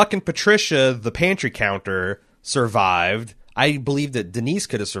mean, if fucking Patricia, the pantry counter, survived, I believe that Denise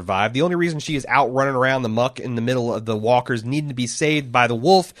could have survived. The only reason she is out running around the muck in the middle of the walkers needing to be saved by the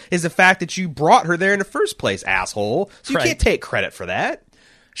wolf is the fact that you brought her there in the first place, asshole. So you Right. can't take credit for that.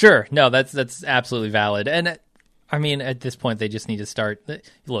 Sure, no, that's absolutely valid. And I mean, at this point, they just need to start.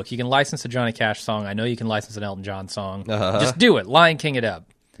 Look, you can license a Johnny Cash song. I know you can license an Elton John song. Just do it. Lion King it up.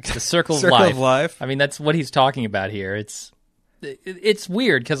 It's the circle of Circle life. of life. I mean, that's what he's talking about here. It's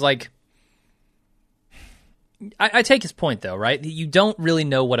weird because, like, I take his point, though, right? You don't really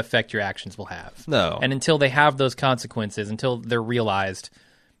know what effect your actions will have. No. And until they have those consequences, until they're realized,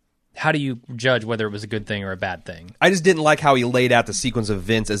 how do you judge whether it was a good thing or a bad thing? I just didn't like how he laid out the sequence of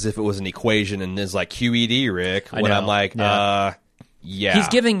events as if it was an equation and is like QED, Rick. I When know. I'm like, Yeah. yeah.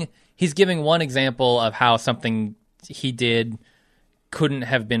 He's giving one example of how something he did couldn't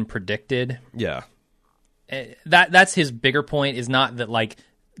have been predicted. Yeah. That's his bigger point, is not that like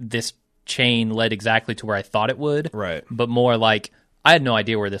this chain led exactly to where I thought it would, Right. but more like I had no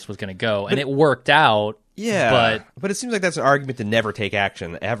idea where this was going to go, and it worked out. Yeah. But it seems like that's an argument to never take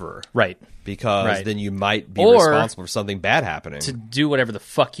action ever. right, Because Right. then you might be Or responsible for something bad happening. to do whatever the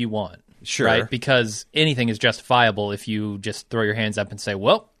fuck you want. Sure. Right? Because anything is justifiable if you just throw your hands up and say,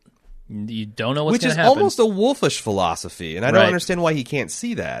 well, you don't know what's Which going is to happen. almost a wolfish philosophy, and I don't Right. understand why he can't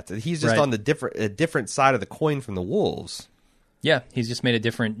see that. He's just Right. on a different side of the coin from the wolves. Yeah, he's just made a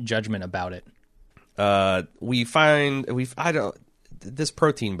different judgment about it. This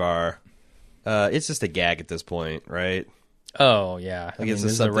protein bar. It's just a gag at this point, right? Oh, yeah. I guess this it's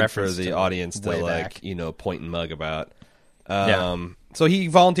is a something for reference the to audience to way like, back. you know, point and mug about. Yeah. So he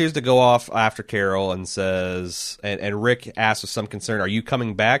volunteers to go off after Carol and says, and Rick asks with some concern, "Are you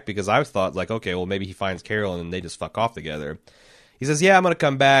coming back?" Because I thought like, okay, well maybe he finds Carol and then they just fuck off together. He says, "Yeah, I'm going to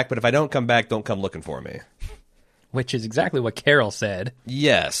come back, but if I don't come back, don't come looking for me." Which is exactly what Carol said.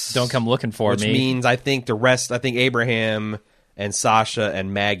 Yes. Don't come looking for Which me. means I think Abraham and Sasha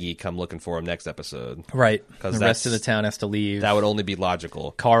and Maggie come looking for him next episode. Right. 'Cause The rest of the that's- town has to leave. That would only be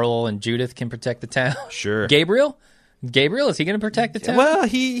logical. Carl and Judith can protect the town. Sure. Gabriel, is he going to protect the town? Well,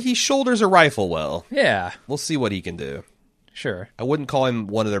 he shoulders a rifle well. Yeah, We'll see what he can do. sure. I wouldn't call him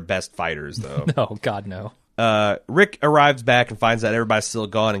one of their best fighters, though. No, God, no. Rick arrives back and finds out everybody's still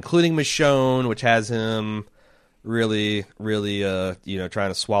gone, including Michonne, which has him really, really,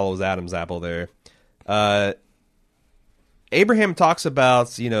 trying to swallow his Adam's apple there. Abraham talks about,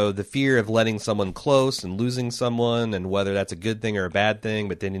 the fear of letting someone close and losing someone and whether that's a good thing or a bad thing,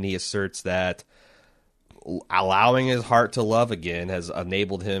 but then he asserts that allowing his heart to love again has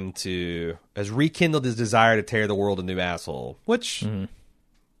rekindled his desire to tear the world a new asshole, which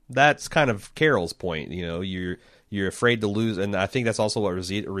that's kind of Carol's point. You're afraid to lose, and I think that's also what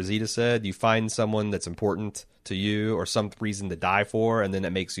Rosita said. You find someone that's important to you or some reason to die for, and then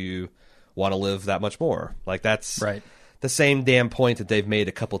it makes you want to live that much more. Like that's Right. the same damn point that they've made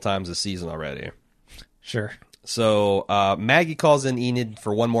a couple times this season already. Sure. So Maggie calls in Enid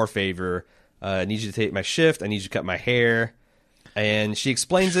for one more favor. I need you to take my shift. I need you to cut my hair. And she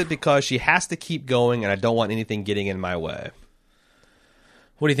explains it because she has to keep going, and I don't want anything getting in my way.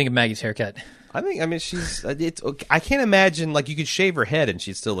 What do you think of Maggie's haircut? She's. I can't imagine like you could shave her head and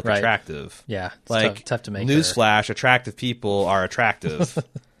she'd still look Right. attractive. Yeah, it's like tough to make her. Newsflash: attractive people are attractive,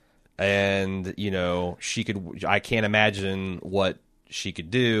 and she could. I can't imagine what she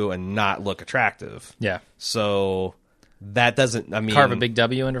could do and not look attractive. Yeah. So that doesn't. I mean, Carve a big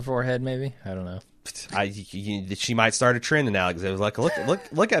W in her forehead, maybe? I don't know. she might start a trend in Alex. It was like,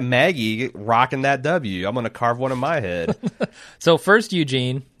 look at Maggie rocking that W. I'm going to carve one in my head. So first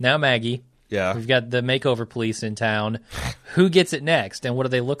Eugene, now Maggie. Yeah. We've got the makeover police in town. Who gets it next, and what do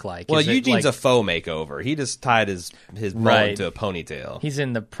they look like? Well, Is it Eugene's like- a faux makeover. He just tied his mullet Right. to a ponytail. He's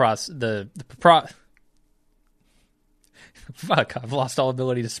in the Fuck, I've lost all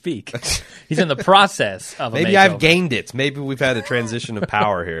ability to speak. He's in the process of a Maybe makeover. I've gained it. Maybe we've had a transition of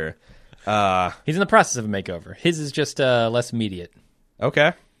power here. He's in the process of a makeover. His is just less immediate.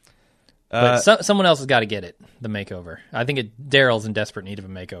 Okay. But someone else has got to get it, the makeover. I think Daryl's in desperate need of a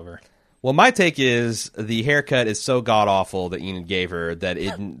makeover. Well, my take is the haircut is so god awful that Enid gave her that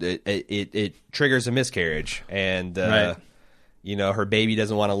it triggers a miscarriage, and Right. her baby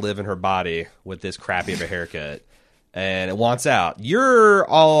doesn't want to live in her body with this crappy of a haircut, and it wants out. You're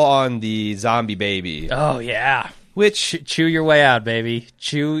all on the zombie baby, Oh, yeah. which Chew your way out, baby.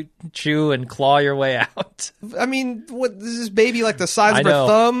 Chew and claw your way out. I mean, what is this baby like the size I of her know.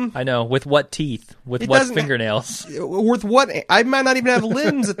 thumb? I know. With what teeth? With It what doesn't- fingernails? With what? I might not even have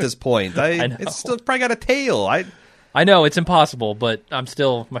limbs at this point. I know. It's still probably got a tail. I know it's impossible, but I'm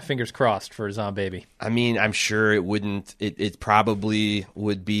still my fingers crossed for Zombaby. I mean, I'm sure it wouldn't. It probably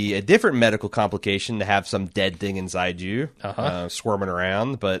would be a different medical complication to have some dead thing inside you squirming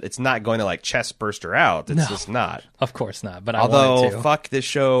around, but it's not going to like chest burst her out. It's just not. Of course not, but I want Although, it to. fuck, this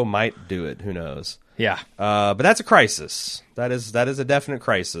show might do it. Who knows? Yeah. But that's a crisis. That is a definite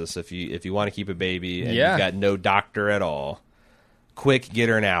crisis if you want to keep a baby and Yeah. you've got no doctor at all. Quick, get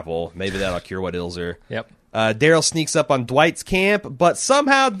her an apple. Maybe that'll cure what ails her. Yep. Daryl sneaks up on Dwight's camp, but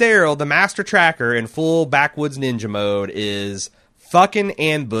somehow Daryl, the master tracker in full backwoods ninja mode, is fucking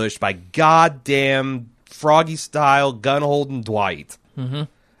ambushed by goddamn Froggy-style gun-holding Dwight. Mm-hmm.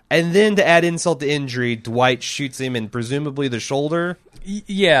 And then to add insult to injury, Dwight shoots him in presumably the shoulder.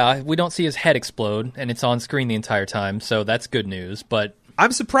 Yeah, we don't see his head explode, and it's on screen the entire time, so that's good news. But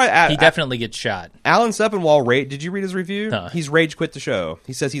I'm surprised. he definitely gets shot. Alan Sepinwall, did you read his review? No. He's rage quit the show.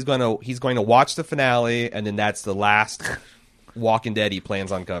 He says he's going to watch the finale, and then that's the last Walking Dead he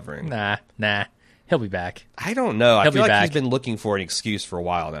plans on covering. Nah. He'll be back. I don't know. I He'll feel be like back. he's been looking for an excuse for a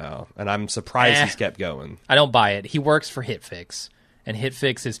while now, and I'm surprised Eh. he's kept going. I don't buy it. He works for HitFix, and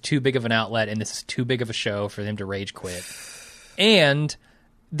HitFix is too big of an outlet, and this is too big of a show for him to rage quit. And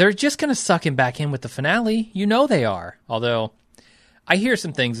they're just going to suck him back in with the finale. You know they are. Although, I hear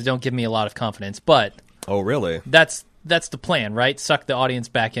some things that don't give me a lot of confidence, but Oh, really? that's the plan, right? Suck the audience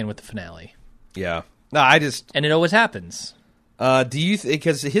back in with the finale. Yeah. No, I just... And it always happens. do you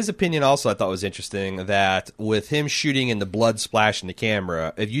because his opinion also I thought was interesting that with him shooting and the blood splashing the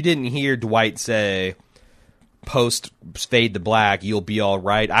camera, if you didn't hear Dwight say post fade to black, you'll be all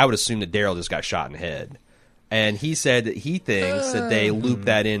right, I would assume that Daryl just got shot in the head. And he said that he thinks that they loop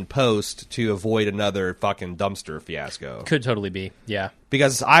that in post to avoid another fucking dumpster fiasco. Could totally be, yeah.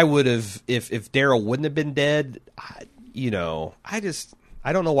 Because I would have, if Daryl wouldn't have been dead, I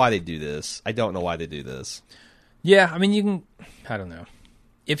don't know why they do this. I don't know why they do this. Yeah, I mean, I don't know.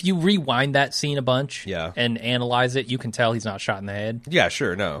 If you rewind that scene a bunch and analyze it, you can tell he's not shot in the head. Yeah,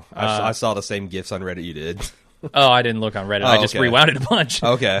 sure, no. I saw the same GIFs on Reddit you did. Oh, I didn't look on Reddit. I just rewound it a bunch.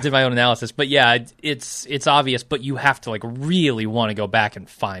 Okay. Did my own analysis. But yeah, it's obvious, but you have to like really want to go back and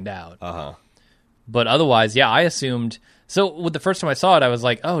find out. Uh-huh. But otherwise, yeah, I assumed... So with the first time I saw it, I was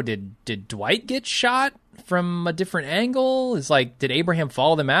like, oh, did Dwight get shot from a different angle? Is like, did Abraham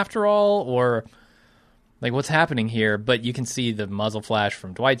follow them after all? Or like, what's happening here? But you can see the muzzle flash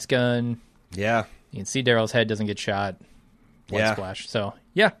from Dwight's gun. Yeah. You can see Daryl's head doesn't get shot. Blood splash. So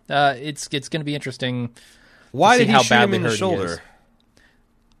yeah, it's going to be interesting. Why did he how shoot him in the hurt he is. shoulder?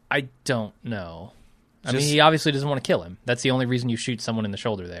 I don't know. I mean, he obviously doesn't want to kill him. That's the only reason you shoot someone in the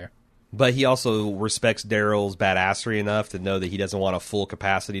shoulder there. But he also respects Daryl's badassery enough to know that he doesn't want a full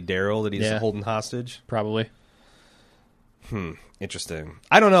capacity Daryl that he's holding hostage. Probably. Interesting.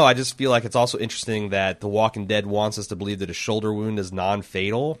 I don't know. I just feel like it's also interesting that The Walking Dead wants us to believe that a shoulder wound is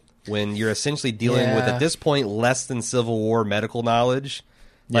non-fatal when you're essentially dealing with, at this point, less than Civil War medical knowledge.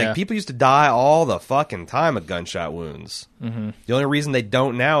 Like, people used to die all the fucking time of gunshot wounds. Mm-hmm. The only reason they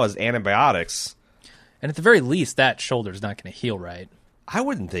don't now is antibiotics. And at the very least, that shoulder's not going to heal right. I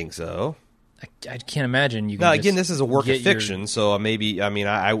wouldn't think so. I can't imagine you can. Now, again, this is a work of fiction, so maybe, I mean,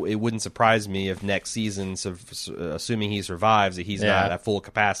 it wouldn't surprise me if next season, assuming he survives, that he's not at full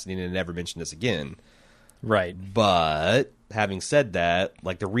capacity and never mention this again. Right. But having said that,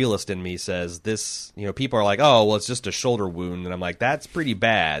 like the realist in me says this, people are like, oh, well, it's just a shoulder wound. And I'm like, that's pretty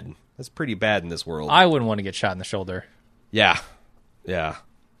bad. That's pretty bad in this world. I wouldn't want to get shot in the shoulder. Yeah. Yeah.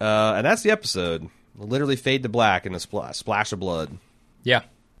 And that's the episode. Literally fade to black in a splash of blood. Yeah.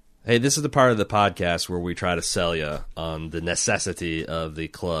 Hey, this is the part of the podcast where we try to sell you on the necessity of the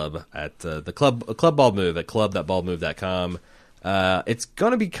club at the Club Bald Move at club.baldmove.com. It's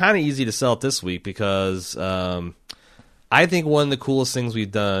going to be kind of easy to sell it this week because I think one of the coolest things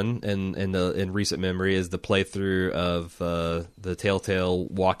we've done in recent memory is the playthrough of the Telltale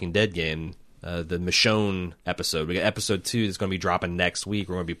Walking Dead game, the Michonne episode. We got episode 2 that's going to be dropping next week.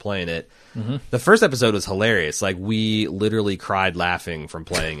 We're going to be playing it. Mm-hmm. The first episode was hilarious. Like, we literally cried laughing from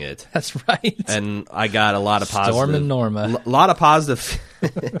playing it. That's right. And I got a lot of positive... Storm and Norma. A lot of positive...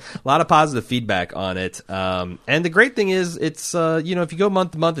 a lot of positive feedback on it. And the great thing is, it's, if you go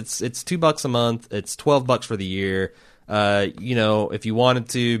month to month, it's $2 a month. It's $12 for the year. If you wanted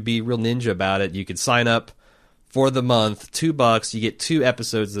to be real ninja about it, you could sign up for the month, $2. You get 2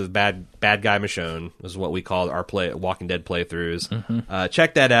 episodes of Bad Guy Michonne, is what we call our Walking Dead playthroughs. Mm-hmm.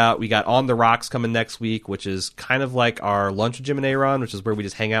 Check that out. We got On the Rocks coming next week, which is kind of like our Lunch with Jim and Aaron, which is where we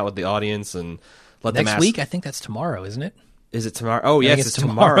just hang out with the audience and let them ask. Next week? I think that's tomorrow, isn't it? Is it tomorrow? Oh, yes, it's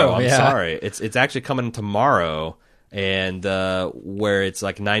tomorrow. I'm sorry. It's actually coming tomorrow. And where it's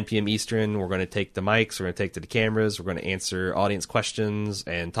like 9 p.m. Eastern, we're going to take the mics, we're going to take to the cameras, we're going to answer audience questions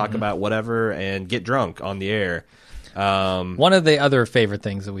and talk about whatever and get drunk on the air. One of the other favorite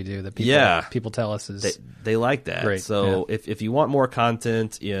things that we do that people tell us is they like that. Great. So if you want more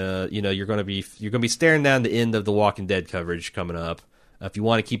content, you're going to be staring down the end of the Walking Dead coverage coming up. If you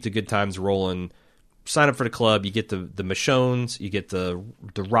want to keep the good times rolling, sign up for the club. You get the Michonnes, you get the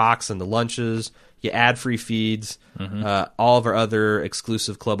rocks and the lunches. You ad-free feeds, all of our other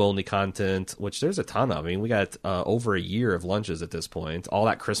exclusive club-only content, which there's a ton of. I mean, we got over a year of lunches at this point. All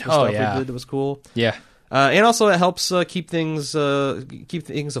that Christmas stuff we did was cool. Yeah. And also it helps keep things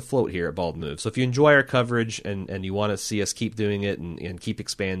afloat here at Bald Move. So if you enjoy our coverage and you want to see us keep doing it and keep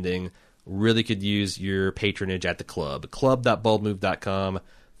expanding, really could use your patronage at the club. club.baldmove.com.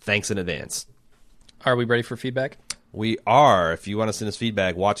 Thanks in advance. Are we ready for feedback? We are. If you want to send us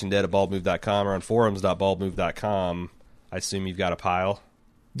feedback, watchingdead@baldmove.com or on forums.baldmove.com. I assume you've got a pile?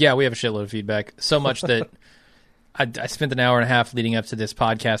 Yeah, we have a shitload of feedback. So much that I spent an hour and a half leading up to this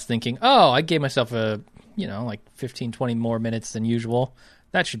podcast thinking, I gave myself like 15, 20 more minutes than usual.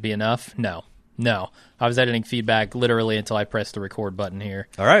 That should be enough. No. I was editing feedback literally until I pressed the record button here.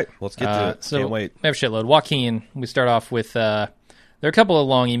 All right, let's get to it. So Can't wait. We have a shitload. Joaquin, we start off with... there are a couple of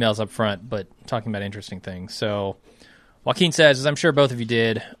long emails up front, but talking about interesting things. So Joaquin says, as I'm sure both of you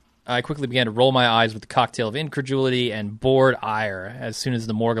did, I quickly began to roll my eyes with the cocktail of incredulity and bored ire as soon as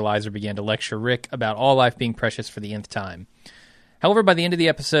the Morgalizer began to lecture Rick about all life being precious for the nth time. However, by the end of the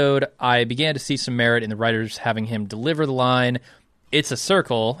episode, I began to see some merit in the writers having him deliver the line, "It's a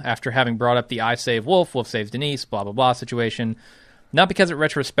circle," after having brought up the "I save Wolf, Wolf saves Denise, blah blah blah" situation. Not because it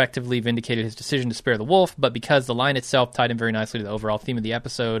retrospectively vindicated his decision to spare the wolf, but because the line itself tied in very nicely to the overall theme of the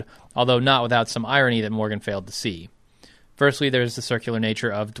episode, although not without some irony that Morgan failed to see. Firstly, there's the circular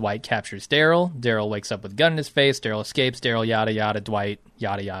nature of Dwight captures Daryl. Daryl wakes up with a gun in his face. Daryl escapes. Daryl yada yada. Dwight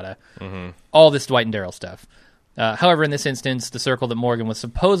yada yada. All this Dwight and Daryl stuff. However, in this instance, the circle that Morgan was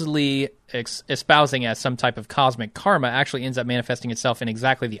supposedly espousing as some type of cosmic karma actually ends up manifesting itself in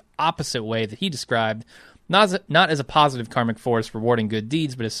exactly the opposite way that he described, not as a positive karmic force rewarding good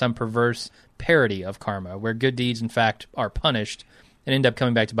deeds, but as some perverse parody of karma, where good deeds, in fact, are punished and end up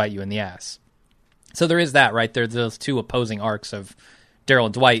coming back to bite you in the ass. So there is that, right? There's those two opposing arcs of Daryl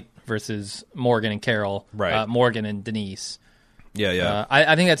and Dwight versus Morgan and Carol, right. Morgan and Denise. Yeah.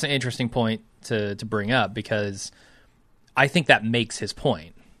 I think that's an interesting point to bring up, because I think that makes his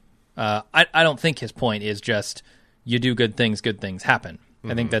point. I don't think his point is just, you do good things happen.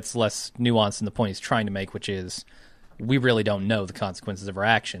 I think that's less nuanced than the point he's trying to make, which is, we really don't know the consequences of our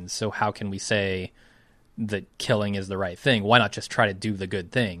actions, so how can we say that killing is the right thing? Why not just try to do the good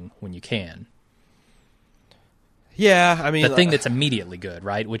thing when you can? Yeah, I mean... The thing that's immediately good,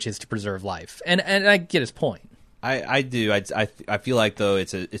 right? Which is to preserve life. And I get his point. I do. I feel like, though,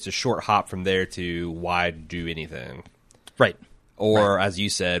 it's a short hop from there to why do anything. Right. Or, as you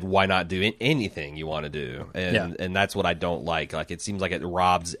said, why not do anything you want to do? And that's what I don't like. Like, it seems like it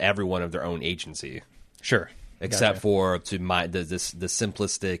robs everyone of their own agency. Sure. Except for the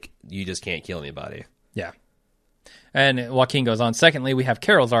simplistic, you just can't kill anybody. Yeah. And Joaquin goes on, secondly, we have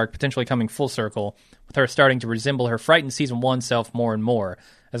Carol's arc potentially coming full circle, with her starting to resemble her frightened Season 1 self more and more,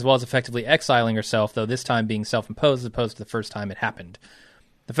 as well as effectively exiling herself, though this time being self-imposed as opposed to the first time it happened.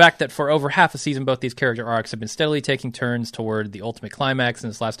 The fact that for over half a season both these character arcs have been steadily taking turns toward the ultimate climax in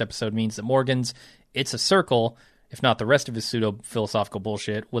this last episode means that Morgan's "It's a Circle," if not the rest of his pseudo-philosophical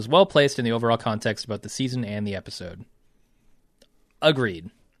bullshit, was well placed in the overall context of both the season and the episode.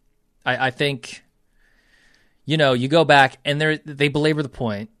 Agreed. I think, you go back and they belabor the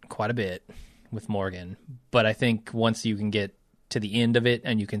point quite a bit with Morgan, but I think once you can get to the end of it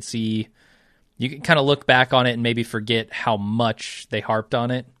and you can kind of look back on it and maybe forget how much they harped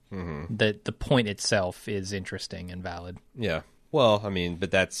on it, that the point itself is interesting and valid. Yeah. Well, I mean,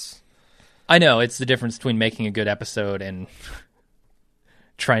 but that's... I know, it's the difference between making a good episode and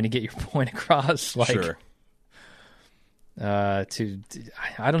trying to get your point across. Sure. I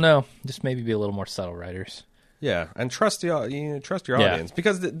don't know, just maybe be a little more subtle, writers. Yeah, and trust your audience,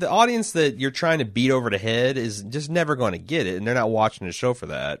 because the audience that you're trying to beat over the head is just never going to get it, and they're not watching the show for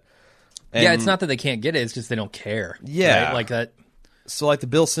that. And yeah, it's not that they can't get it; it's just they don't care. Yeah, right? Like that. So, like the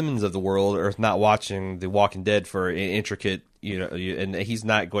Bill Simmons of the world are not watching The Walking Dead for intricate, and he's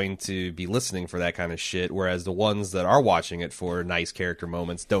not going to be listening for that kind of shit. Whereas the ones that are watching it for nice character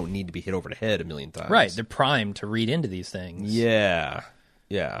moments don't need to be hit over the head a million times. Right, they're primed to read into these things. Yeah.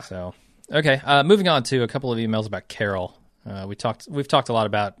 So. Okay, moving on to a couple of emails about Carol. We've talked a lot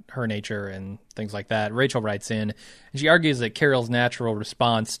about her nature and things like that. Rachel writes in, and she argues that Carol's natural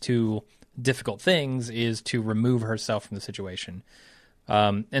response to difficult things is to remove herself from the situation.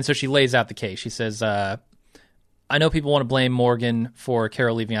 And so she lays out the case. She says, I know people want to blame Morgan for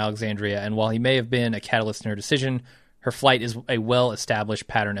Carol leaving Alexandria, and while he may have been a catalyst in her decision, her flight is a well-established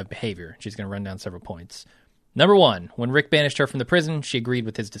pattern of behavior. She's going to run down several points. Number 1, when Rick banished her from the prison, she agreed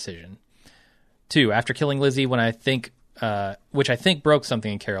with his decision. 2, after killing Lizzie, which I think broke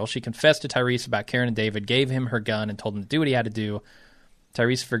something in Carol, she confessed to Tyrese about Karen and David, gave him her gun, and told him to do what he had to do.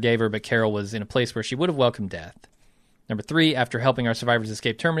 Tyrese forgave her, but Carol was in a place where she would have welcomed death. Number 3, after helping our survivors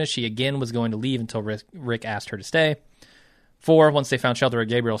escape Terminus, she again was going to leave until Rick asked her to stay. 4, once they found shelter at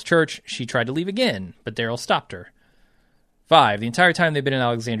Gabriel's church, she tried to leave again, but Daryl stopped her. 5, the entire time they've been in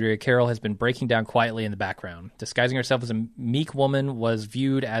Alexandria, Carol has been breaking down quietly in the background. Disguising herself as a meek woman was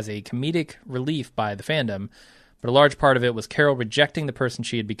viewed as a comedic relief by the fandom, but a large part of it was Carol rejecting the person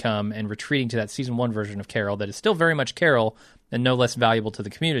she had become and retreating to that Season 1 version of Carol that is still very much Carol and no less valuable to the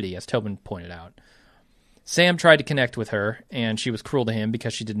community, as Tobin pointed out. Sam tried to connect with her, and she was cruel to him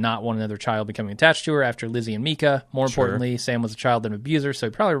because she did not want another child becoming attached to her after Lizzie and Mika. More importantly, Sam was a child and an abuser, so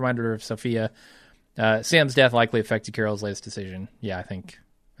he probably reminded her of Sophia. Sam's death likely affected Carol's latest decision. Yeah, I think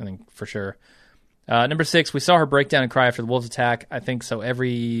for sure. Number 6, we saw her break down and cry after the wolves attack. I think so.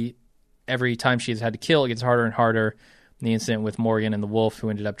 Every time she has had to kill, it gets harder and harder. The incident with Morgan and the wolf, who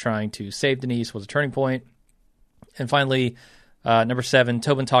ended up trying to save Denise, was a turning point. And finally, number 7,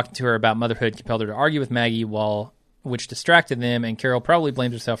 Tobin talking to her about motherhood compelled her to argue with Maggie, which distracted them, and Carol probably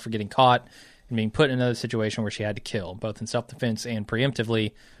blames herself for getting caught and being put in another situation where she had to kill, both in self-defense and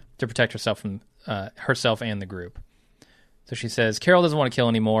preemptively to protect herself from herself and the group. So she says, Carol doesn't want to kill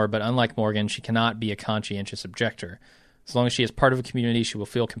anymore, but unlike Morgan, she cannot be a conscientious objector. As long as she is part of a community, she will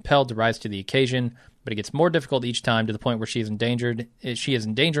feel compelled to rise to the occasion, but it gets more difficult each time to the point where she is endangering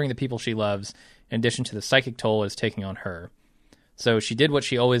the people she loves, in addition to the psychic toll it is taking on her. So she did what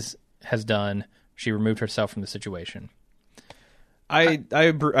she always has done. She removed herself from the situation. I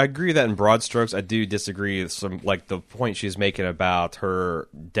agree that in broad strokes. I do disagree with some, like the point she's making about her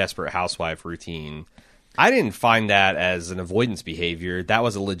desperate housewife routine. I didn't find that as an avoidance behavior. That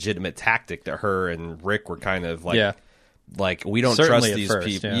was a legitimate tactic that her and Rick were kind of like, like we don't Certainly trust these first,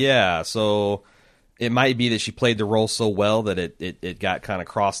 people. yeah. So it might be that she played the role so well that it got kind of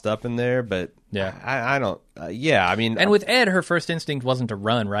crossed up in there. But Yeah. I don't. I mean, And with Ed, her first instinct wasn't to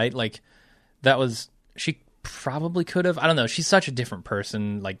run, right? Like, that was, she probably could have. I don't know. She's such a different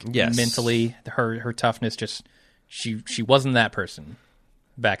person. Like, Yes. mentally, her toughness just, she wasn't that person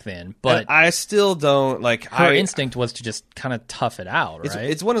back then. But I still don't like her instinct was to just kind of tough it out, right?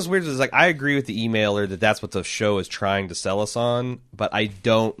 It's one of those weird. It's like I agree with the emailer that that's what the show is trying to sell us on, but I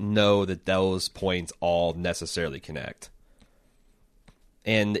don't know that those points all necessarily connect.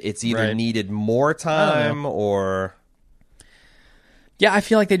 And it's either Right. needed more time or Yeah, I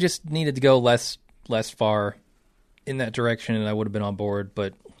feel like they just needed to go less far in that direction, and I would have been on board,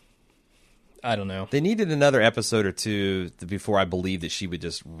 but I don't know. they needed another episode or two before I believe that she would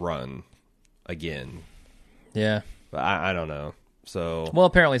just run again. Yeah. But I don't know. So Well,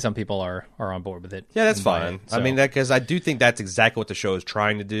 apparently some people are on board with it. yeah, that's and buy fine. it, I so. mean, because I do think that's exactly what the show is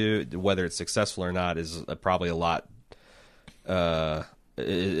trying to do. Whether it's successful or not is probably a lot.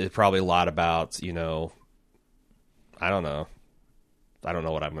 It's probably a lot about I don't know. I don't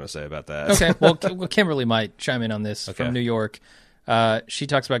know what I'm going to say about that. Okay, well, Kimberly might chime in on this Okay. from New York. She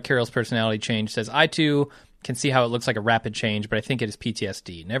talks about Carol's personality change, says, I too can see how it looks like a rapid change, but I think it is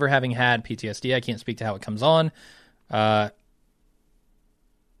PTSD. Never having had PTSD, I can't speak to how it comes on. But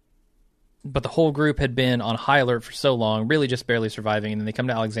the whole group had been on high alert for so long, really just barely surviving, and then they come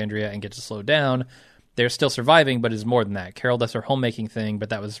to Alexandria and get to slow down. They're still surviving, but it's more than that. Carol does her homemaking thing, but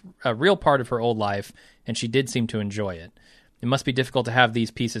that was a real part of her old life, and she did seem to enjoy it. It must be difficult to have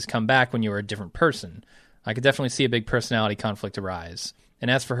these pieces come back when you are a different person. I could definitely see a big personality conflict arise. And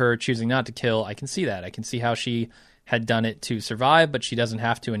as for her choosing not to kill, I can see that. I can see how she had done it to survive, but she doesn't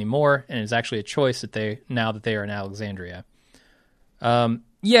have to anymore, and it's actually a choice now that they are in Alexandria.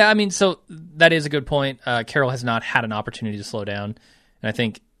 Yeah, I mean, so that is a good point. Carol has not had an opportunity to slow down, and I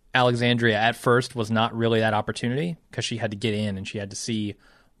think Alexandria at first was not really that opportunity because she had to get in and she had to see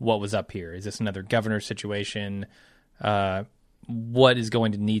what was up here. Is this another governor situation? What is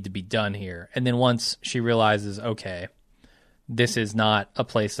going to need to be done here? And then once she realizes, okay, this is not a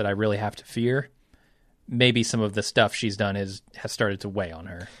place that I really have to fear, maybe some of the stuff she's done has started to weigh on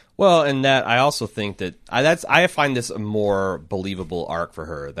her. Well, and that I also think that I find this a more believable arc for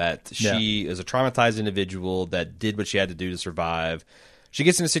her, that she is a traumatized individual that did what she had to do to survive. She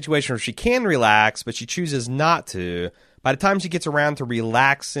gets in a situation where she can relax, but she chooses not to. By the time she gets around to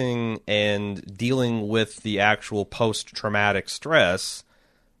relaxing and dealing with the actual post-traumatic stress,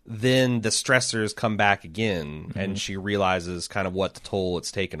 then the stressors come back again, and she realizes kind of what the toll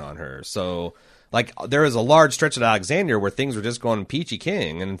it's taken on her. So, like, there was a large stretch at Alexandria where things were just going peachy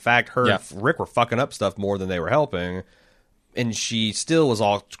king, and in fact, her and Rick were fucking up stuff more than they were helping, and she still was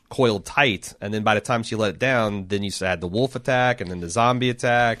all coiled tight. And then by the time she let it down, then you had the wolf attack, and then the zombie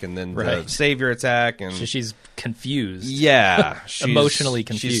attack, and then the savior attack, and So she's confused. yeah, Emotionally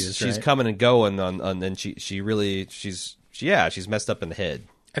confused, She's right? coming and going on, and she's messed up in the head.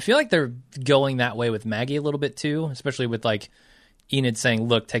 I feel like they're going that way with Maggie a little bit too, especially with like Enid saying,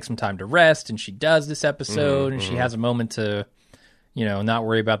 look, take some time to rest, and she does this episode, and she has a moment to, not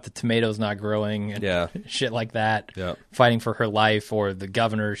worry about the tomatoes not growing and shit like that, fighting for her life or the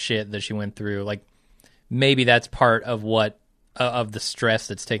governor shit that she went through. Like, maybe that's part of what, of the stress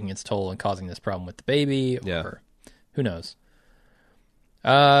that's taking its toll and causing this problem with the baby, or who knows.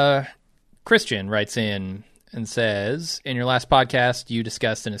 Christian writes in and says, in your last podcast, you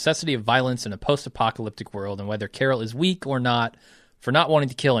discussed the necessity of violence in a post-apocalyptic world and whether Carol is weak or not for not wanting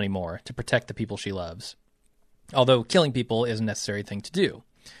to kill anymore to protect the people she loves. Although killing people is a necessary thing to do.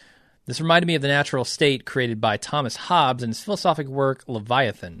 This reminded me of the natural state created by Thomas Hobbes in his philosophic work,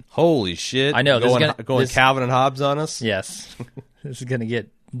 Leviathan. Holy shit. I know. Going Calvin and Hobbes on us? Yes. This is going to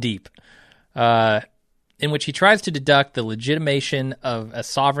get deep. In which he tries to deduct the legitimation of a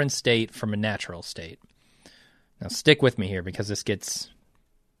sovereign state from a natural state. Now stick with me here because this gets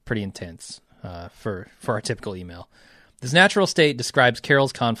pretty intense for our typical email. This natural state describes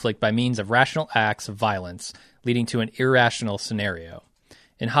Carol's conflict by means of rational acts of violence leading to an irrational scenario.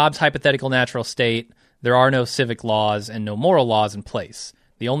 In Hobbes' hypothetical natural state, there are no civic laws and no moral laws in place.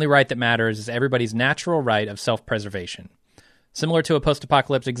 The only right that matters is everybody's natural right of self-preservation. Similar to a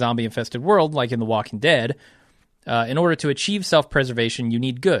post-apocalyptic zombie-infested world like in The Walking Dead, in order to achieve self-preservation, you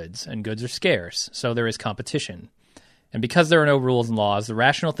need goods, and goods are scarce, so there is competition. And because there are no rules and laws, the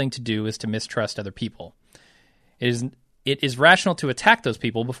rational thing to do is to mistrust other people. It is rational to attack those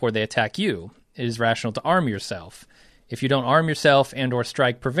people before they attack you. It is rational to arm yourself. If you don't arm yourself and or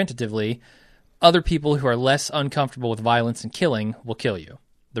strike preventatively, other people who are less uncomfortable with violence and killing will kill you.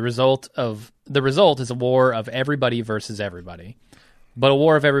 The result is a war of everybody versus everybody. But a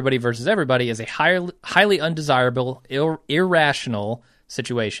war of everybody versus everybody is a highly undesirable, irrational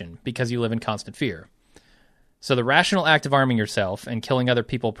situation because you live in constant fear. So the rational act of arming yourself and killing other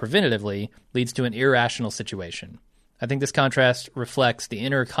people preventatively leads to an irrational situation. I think this contrast reflects the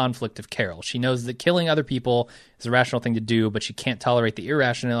inner conflict of Carol. She knows that killing other people is a rational thing to do, but she can't tolerate the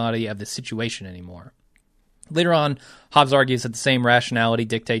irrationality of the situation anymore. Later on, Hobbes argues that the same rationality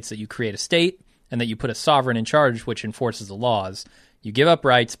dictates that you create a state and that you put a sovereign in charge which enforces the laws. You give up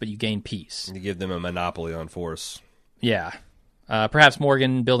rights, but you gain peace. You give them a monopoly on force. Yeah. Perhaps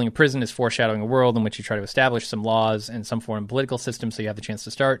Morgan building a prison is foreshadowing a world in which you try to establish some laws and some form of political system so you have the chance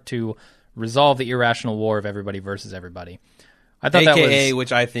to start to resolve the irrational war of everybody versus everybody. I thought AKA, that was...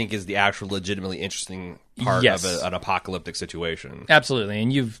 which I think is the actual legitimately interesting part Yes. of an apocalyptic situation. Absolutely,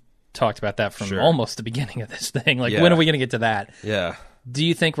 and you've talked about that from Sure. almost the beginning of this thing. Like, Yeah. when are we going to get to that? Yeah. Do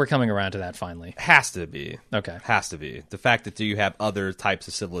you think we're coming around to that finally? Has to be. Okay. Has to be. The fact that you have other types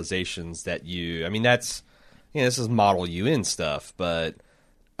of civilizations that you... I mean, that's... this is Model UN stuff, but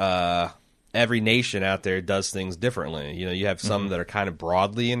every nation out there does things differently. You have some that are kind of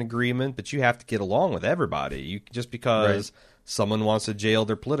broadly in agreement, but you have to get along with everybody. Just because someone wants to jail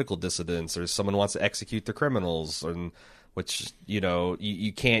their political dissidents or someone wants to execute their criminals, which,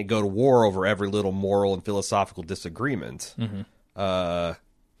 you can't go to war over every little moral and philosophical disagreement. So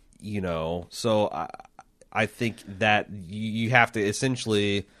I think that you have to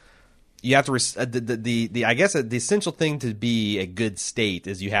essentially... You have to I guess the essential thing to be a good state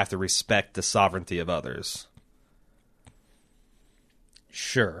is you have to respect the sovereignty of others.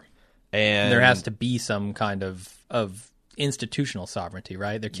 Sure. And there has to be some kind of institutional sovereignty,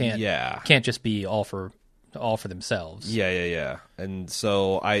 right? There can't just be all for themselves. Yeah. And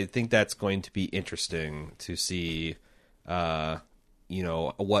so I think that's going to be interesting to see what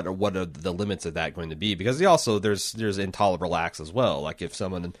are the limits of that going to be, because there's intolerable acts as well. Like if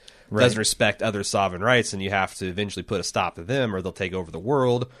someone doesn't respect other sovereign rights, and you have to eventually put a stop to them or they'll take over the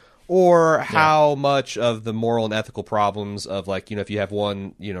world, or how much of the moral and ethical problems of if you have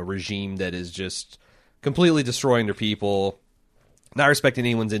one regime that is just completely destroying their people, not respecting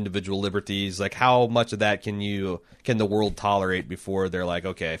anyone's individual liberties, like how much of that can the world tolerate before they're like,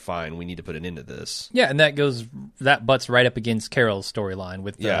 okay, fine, we need to put an end to this. Yeah, and that butts right up against Carol's storyline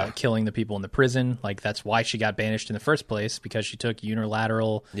with killing the people in the prison. Like that's why she got banished in the first place, because she took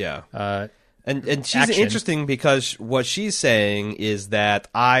unilateral and she's action. Interesting because what she's saying is that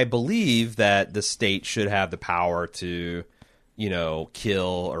I believe that the state should have the power to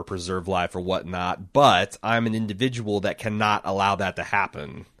kill or preserve life or whatnot, but I'm an individual that cannot allow that to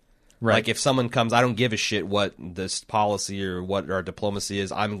happen. Right. Like if someone comes, I don't give a shit what this policy or what our diplomacy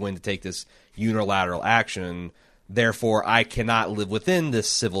is, I'm going to take this unilateral action. Therefore, I cannot live within this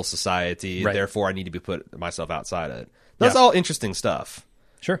civil society. Right. Therefore, I need to be put myself outside it. That's all interesting stuff.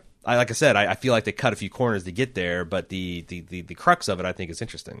 Sure. Like I said, I feel like they cut a few corners to get there, but the crux of it, I think, is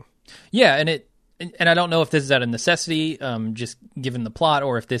interesting. Yeah, and I don't know if this is out of necessity, just given the plot,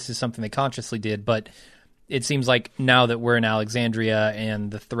 or if this is something they consciously did, but it seems like now that we're in Alexandria and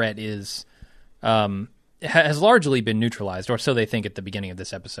the threat is has largely been neutralized, or so they think at the beginning of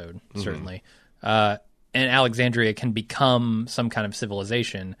this episode, certainly, and Alexandria can become some kind of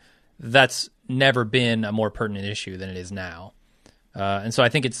civilization, that's never been a more pertinent issue than it is now. And so I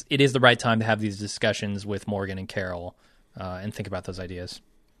think it is the right time to have these discussions with Morgan and Carol and think about those ideas.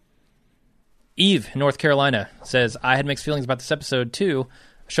 Eve, North Carolina, says, I had mixed feelings about this episode, too.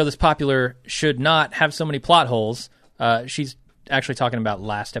 A show this popular should not have so many plot holes. She's actually talking about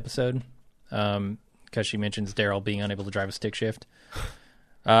last episode, because she mentions Daryl being unable to drive a stick shift.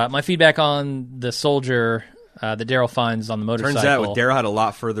 My feedback on the soldier that Daryl finds on the motorcycle... Turns out Daryl had a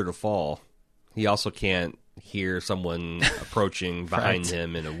lot further to fall. He also can't hear someone approaching behind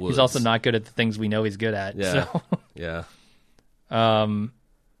him in a woods. He's also not good at the things we know he's good at. Yeah, so. yeah.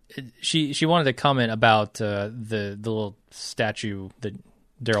 she wanted to comment about the little statue that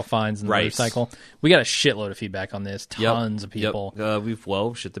Daryl finds in the motorcycle. We got a shitload of feedback on this. Tons of people.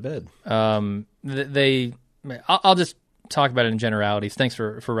 We've shit the bed. I'll just talk about it in generalities. Thanks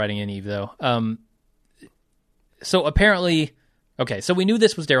for writing in, Eve, though. So apparently, okay, so we knew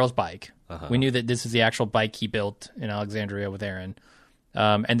this was Daryl's bike. We knew that this is the actual bike he built in Alexandria with Aaron,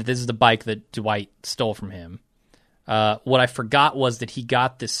 and that this is the bike that Dwight stole from him. What I forgot was that he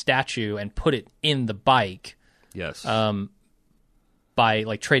got this statue and put it in the bike. Yes. By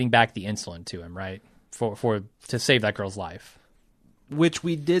like trading back the insulin to him, right? To save that girl's life. Which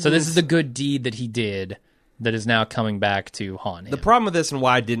we did. So this is the good deed that he did that is now coming back to haunt him. The problem with this and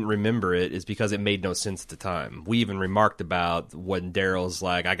why I didn't remember it is because it made no sense at the time. We even remarked about when Daryl's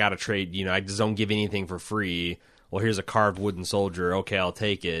like, I got to trade, I just don't give anything for free. Well, here's a carved wooden soldier. Okay, I'll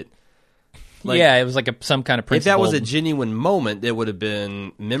take it. Yeah, it was like some kind of principle. If that was a genuine moment, it would have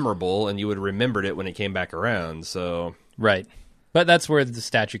been memorable and you would have remembered it when it came back around. So right. But that's where the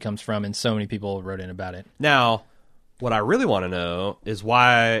statue comes from, and so many people wrote in about it. Now, what I really want to know is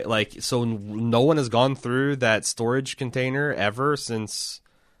why, so no one has gone through that storage container ever since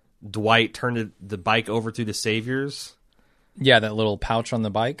Dwight turned the bike over to the Saviors? Yeah, that little pouch on the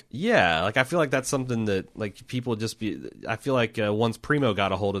bike? Yeah, I feel like that's something that, people just be... I feel like once Primo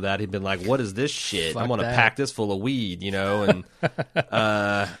got a hold of that, he'd been like, what is this shit? Fuck I want to that. pack this full of weed, and...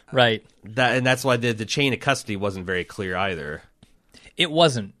 right. And that's why the chain of custody wasn't very clear either. It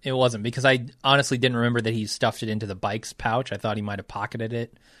wasn't because I honestly didn't remember that he stuffed it into the bike's pouch. I thought he might have pocketed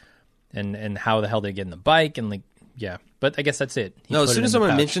it, and how the hell did it get in the bike? And yeah, but I guess that's it. As soon as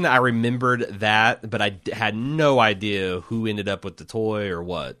someone mentioned it, I remembered that, but I had no idea who ended up with the toy or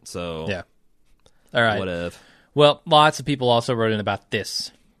what. So yeah, all right, whatever. Well, lots of people also wrote in about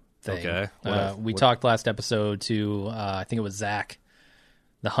this thing. Okay, we talked last episode to I think it was Zach,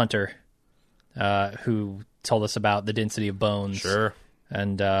 the hunter, who told us about the density of bones. Sure.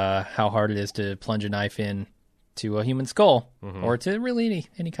 And how hard it is to plunge a knife in to a human skull or to really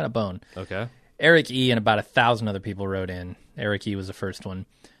any kind of bone. Okay. Eric E. and about 1,000 other people wrote in. Eric E. was the first one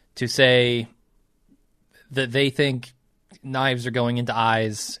to say that they think knives are going into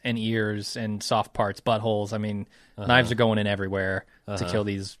eyes and ears and soft parts, buttholes. I mean, knives are going in everywhere to kill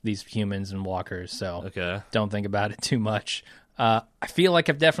these humans and walkers. So don't think about it too much. I feel like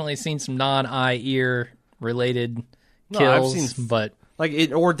I've definitely seen some non-eye ear related kills, but there's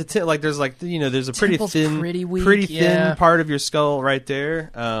there's a pretty weak, thin part of your skull right there.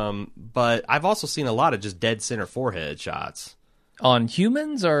 But I've also seen a lot of just dead center forehead shots on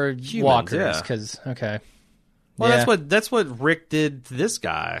humans or walkers. Because well, that's what Rick did to this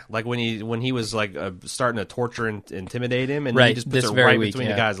guy. Like when he was starting to torture and intimidate him, and he just puts it right between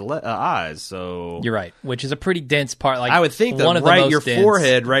the guy's eyes. So you're right, which is a pretty dense part. I would think that your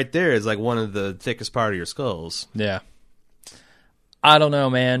forehead right there is one of the thickest part of your skulls. Yeah. I don't know,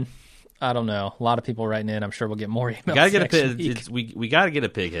 man. I don't know. A lot of people writing in. I'm sure we'll get more emails. We got to get a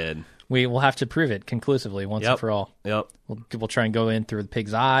pig head. We will have to prove it conclusively once and for all. Yep. We'll try and go in through the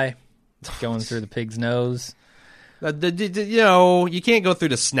pig's eye, going through the pig's nose. You can't go through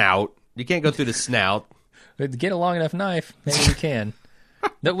the snout. You can't go through the snout. Get a long enough knife, maybe you can.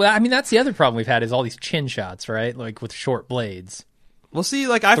 I mean, that's the other problem we've had is all these chin shots, right? Like with short blades. Well, see,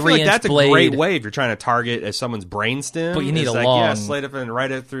 I feel like that's a great way if you're trying to target someone's brainstem. But you need a long... slide up and right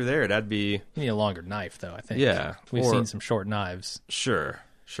it through there. That'd be... You need a longer knife, though, I think. Yeah. We've seen some short knives. Sure.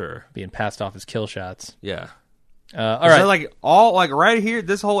 Being passed off as kill shots. Yeah. All right. Right here,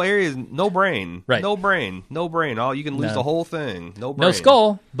 this whole area is no brain. Right. No brain. All you can lose the whole thing. No brain. No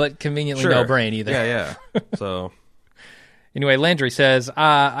skull, but conveniently no brain either. Yeah. So... Anyway, Landry says,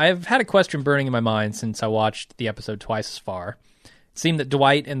 I've had a question burning in my mind since I watched the episode twice as far. It seemed that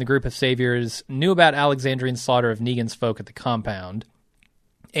Dwight and the group of saviors knew about Alexandrian's slaughter of Negan's folk at the compound,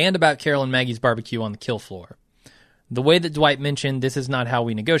 and about Carol and Maggie's barbecue on the kill floor. The way that Dwight mentioned this is not how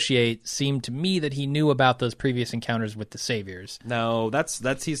we negotiate seemed to me that he knew about those previous encounters with the saviors. No, that's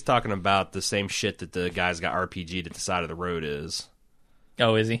he's talking about the same shit that the guys got RPG'd at the side of the road is.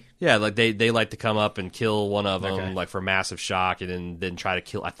 Oh, is he? Yeah, they like to come up and kill one of them for massive shock, and then try to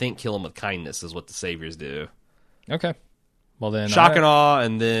kill him with kindness is what the saviors do. Okay. Well then, shock and awe,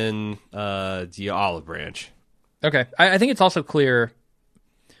 and then the olive branch. Okay, I think it's also clear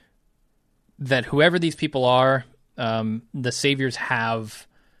that whoever these people are, the saviors have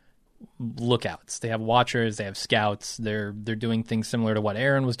lookouts. They have watchers. They have scouts. They're doing things similar to what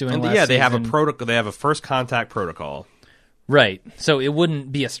Aaron was doing. They have a protocol. They have a first contact protocol. Right. So it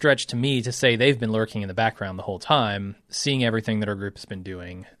wouldn't be a stretch to me to say they've been lurking in the background the whole time, seeing everything that our group has been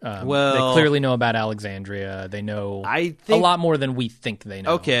doing. They clearly know about Alexandria. They know a lot more than we think they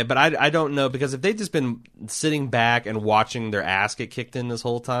know. Okay, but I don't know, because if they've just been sitting back and watching their ass get kicked in this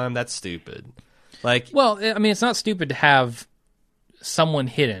whole time, that's stupid. Well, I mean, it's not stupid to have someone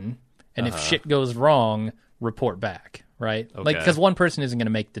hidden, and if shit goes wrong, report back, right? Okay. Because one person isn't going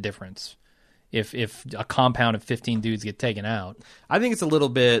to make the difference. If a compound of 15 dudes get taken out. I think it's a little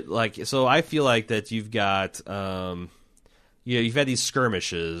bit so I feel like that you've got, you've had these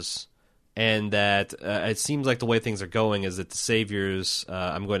skirmishes, and that it seems like the way things are going is that the Saviors,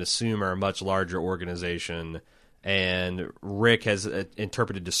 I'm going to assume, are a much larger organization, and Rick has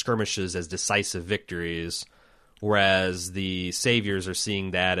interpreted the skirmishes as decisive victories, whereas the Saviors are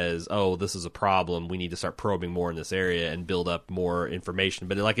seeing that as, oh, this is a problem, we need to start probing more in this area and build up more information.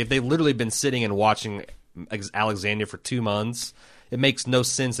 But if they've literally been sitting and watching Alexandria for 2 months, it makes no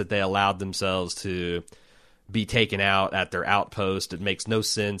sense that they allowed themselves to be taken out at their outpost. It makes no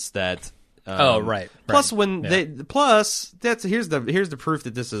sense that... right. Plus, here's the proof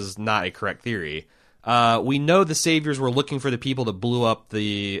that this is not a correct theory. We know the Saviors were looking for the people that blew up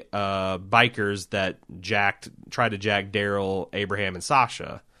the bikers that tried to jack Daryl, Abraham, and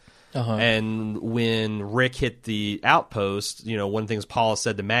Sasha. And when Rick hit the outpost, one of the things Paula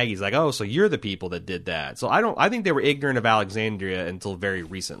said to Maggie is like, "Oh, so you're the people that did that." So I think they were ignorant of Alexandria until very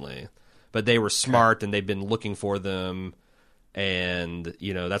recently, but they were smart and they've been looking for them. And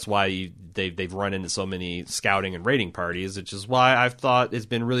that's why they've run into so many scouting and raiding parties, which is why I've thought it's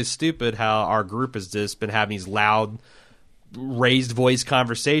been really stupid how our group has just been having these loud, raised voice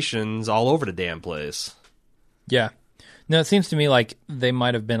conversations all over the damn place. Yeah. No, it seems to me like they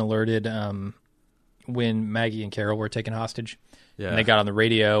might have been alerted when Maggie and Carol were taken hostage. Yeah. And they got on the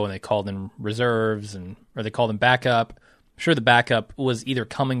radio and they called in reserves or they called them backup. Sure, the backup was either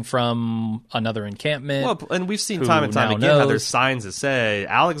coming from another encampment. Well, and we've seen time and time again how there's signs that say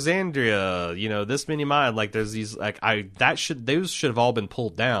Alexandria, this many miles. There's these those should have all been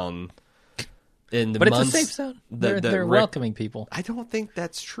pulled down in the but months. It's a safe zone. They're welcoming people. I don't think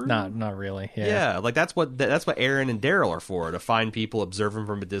that's true. Not really. Yeah. That's what Aaron and Daryl are for, to find people, observe them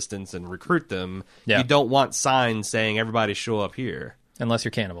from a distance, and recruit them. Yeah. You don't want signs saying everybody show up here unless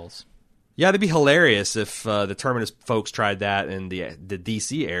you're cannibals. Yeah, it'd be hilarious if the Terminus folks tried that in the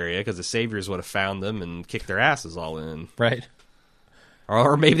D.C. area, because the Saviors would have found them and kicked their asses all in. Right.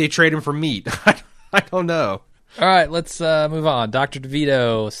 Or maybe they trade them for meat. I don't know. All right, let's move on. Dr.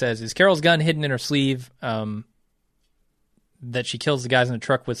 DeVito says, is Carol's gun hidden in her sleeve that she kills the guys in the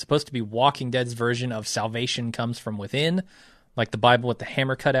truck with supposed to be Walking Dead's version of salvation comes from within, like the Bible with the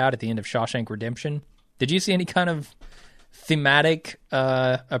hammer cut out at the end of Shawshank Redemption? Did you see any kind of thematic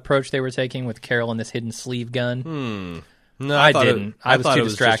approach they were taking with Carol and this hidden sleeve gun? No, I didn't. I was too it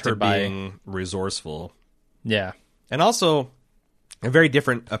was distracted just her by being resourceful. Yeah. And also a very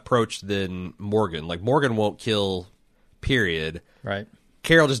different approach than Morgan. Morgan won't kill, period. Right.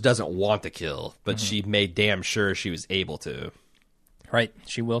 Carol just doesn't want to kill, but she made damn sure she was able to. Right.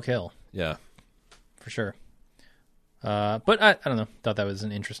 She will kill. Yeah. For sure. But I don't know. Thought that was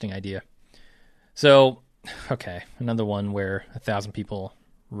an interesting idea. So, okay, another one where 1,000 people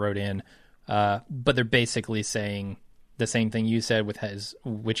wrote in, but they're basically saying the same thing you said,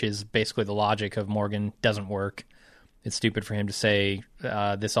 which is basically the logic of Morgan doesn't work. It's stupid for him to say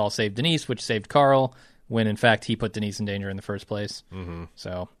this all saved Denise, which saved Carl, when in fact he put Denise in danger in the first place. Mm-hmm.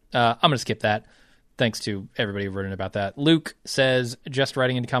 So I'm going to skip that. Thanks to everybody who wrote in about that. Luke says, just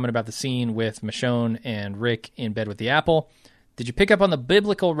writing in to comment about the scene with Michonne and Rick in bed with the apple. Did you pick up on the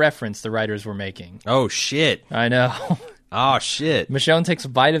biblical reference the writers were making? Oh, shit. I know. Oh, shit. Michonne takes a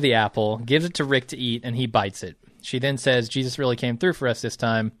bite of the apple, gives it to Rick to eat, and he bites it. She then says, Jesus really came through for us this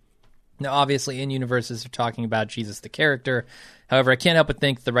time. Now, obviously, in-universes are talking about Jesus the character. However, I can't help but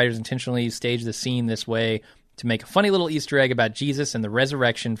think the writers intentionally staged the scene this way to make a funny little Easter egg about Jesus and the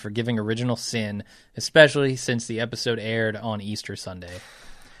resurrection forgiving original sin, especially since the episode aired on Easter Sunday.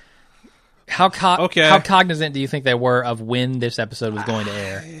 How cognizant do you think they were of when this episode was going to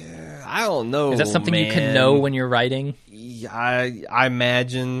air? I don't know. Is that something you can know when you're writing? I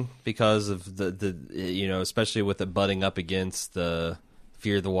imagine, because of the especially with it butting up against the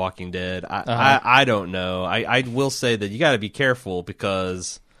Fear the Walking Dead. I don't know. I will say that you got to be careful,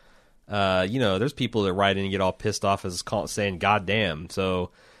 because there's people that write in and get all pissed off as saying "goddamn."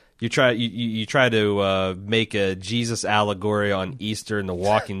 So you try to make a Jesus allegory on Easter and the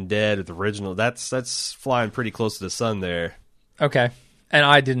Walking Dead with the original. That's flying pretty close to the sun there. Okay, and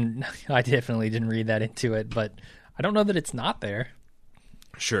I definitely didn't read that into it, but I don't know that it's not there.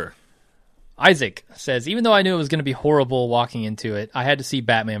 Sure. Isaac says, even though I knew it was going to be horrible walking into it, I had to see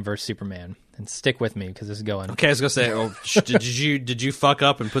Batman vs. Superman. And stick with me because this is going. Okay, I was gonna say, did you fuck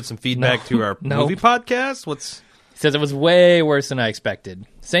up and put some feedback to our movie podcast? He says it was way worse than I expected.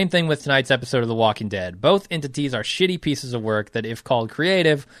 Same thing with tonight's episode of The Walking Dead. Both entities are shitty pieces of work that, if called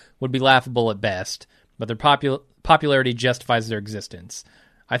creative, would be laughable at best, but their popularity justifies their existence.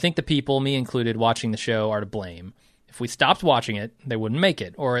 I think the people, me included, watching the show are to blame. If we stopped watching it, they wouldn't make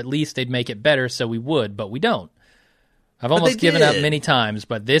it, or at least they'd make it better, so we would, but we don't. I've almost given up many times,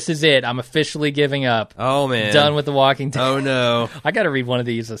 but this is it. I'm officially giving up. Oh, man. Done with The Walking Dead. Oh, no. I got to read one of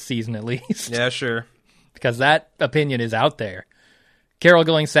these a season at least. Yeah, sure. Because that opinion is out there. Carol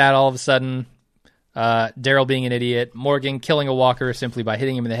going sad all of a sudden. Daryl being an idiot. Morgan killing a walker simply by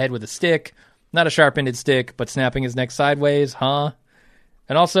hitting him in the head with a stick. Not a sharp-ended stick, but snapping his neck sideways, huh?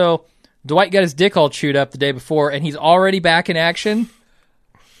 And also, Dwight got his dick all chewed up the day before, and he's already back in action.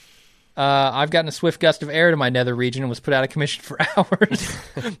 I've gotten a swift gust of air to my nether region and was put out of commission for hours.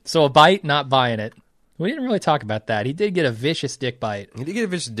 So a bite, not buying it. We didn't really talk about that. He did get a vicious dick bite. He did get a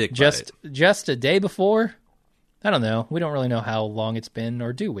vicious dick bite. Just a day before? I don't know. We don't really know how long it's been,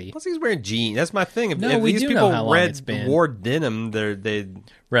 or do we? Plus, he's wearing jeans. That's my thing. If we these do people know how long it's been. wore denim, they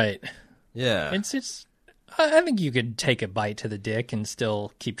right. Yeah. It's. I think you could take a bite to the dick and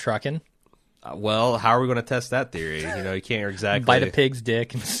still keep trucking. Well, how are we going to test that theory? You can't exactly bite a pig's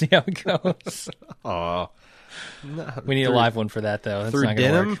dick and see how it goes. Aw. We need a live one for that, though. That's through not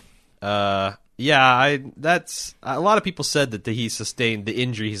going to denim? work. Yeah, that's a lot of people said that he sustained the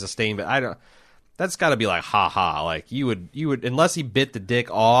injury he sustained, but I don't. That's got to be like like you would unless he bit the dick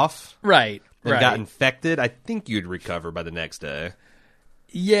off, right? And got infected. I think you'd recover by the next day.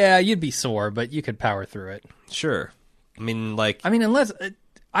 Yeah, you'd be sore, but you could power through it. Sure. I mean, unless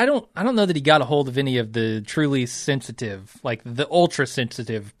I don't know that he got a hold of any of the truly sensitive, like the ultra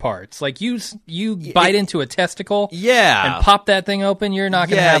sensitive parts. Like you bite into a testicle, and pop that thing open, you're not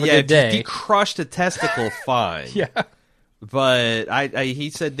going to have a good day. If he crushed a testicle, fine. Yeah. But they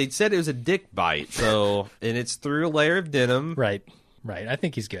said it was a dick bite, so and it's through a layer of denim. Right. I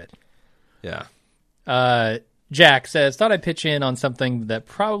think he's good. Yeah. Jack says, thought I'd pitch in on something that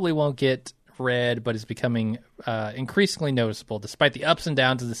probably won't get read, but is becoming increasingly noticeable despite the ups and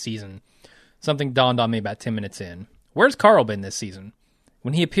downs of the season. Something dawned on me about 10 minutes in. Where's Carl been this season?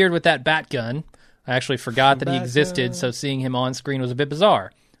 When he appeared with that bat gun, I actually forgot that he existed, so seeing him on screen was a bit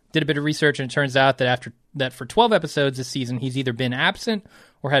bizarre. Did a bit of research, and it turns out that for 12 episodes this season, he's either been absent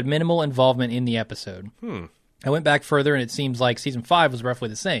or had minimal involvement in the episode. I went back further, and it seems like season 5 was roughly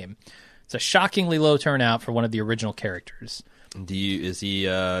the same. It's a shockingly low turnout for one of the original characters. Is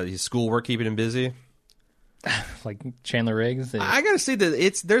his schoolwork keeping him busy? Like Chandler Riggs? I gotta say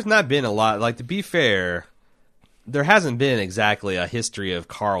that there's not been a lot. Like, to be fair, there hasn't been exactly a history of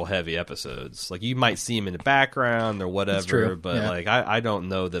Carl heavy episodes. Like, you might see him in the background or whatever, but I don't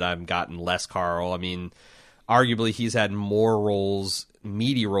know that I've gotten less Carl. I mean, arguably he's had more roles,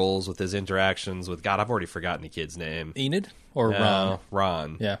 meaty roles with his interactions with God. I've already forgotten the kid's name. Enid or Ron?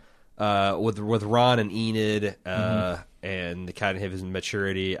 Ron. Yeah. With Ron and Enid, and the kind of his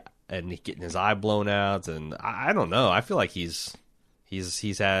maturity and getting his eye blown out, and I don't know. I feel like he's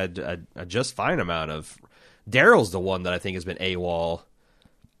had a just fine amount of. Daryl's the one that I think has been AWOL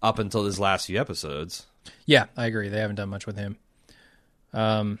up until his last few episodes. Yeah, I agree. They haven't done much with him.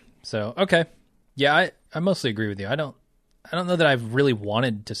 So okay, yeah, I mostly agree with you. I don't know that I've really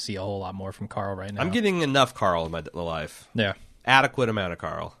wanted to see a whole lot more from Carl right now. I'm getting enough Carl in my life. Yeah, adequate amount of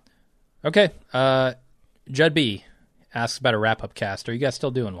Carl. Okay, Judd B asks about a wrap-up cast. Are you guys still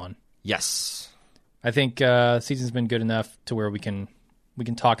doing one? Yes. I think season's been good enough to where we can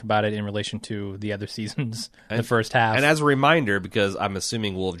talk about it in relation to the other seasons, the first half. And as a reminder, because I'm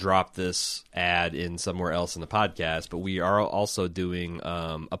assuming we'll drop this ad in somewhere else in the podcast, but we are also doing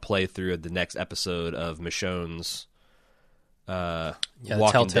a playthrough of the next episode of Michonne's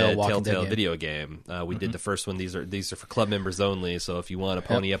Walking Dead video game. We did the first one. These are for club members only, so if you want to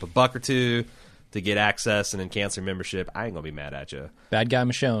pony up $1 or $2 to get access and then cancel membership, I ain't gonna be mad at you. Bad guy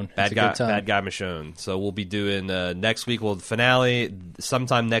Michonne. Bad guy Michonne. So we'll be doing next week. The finale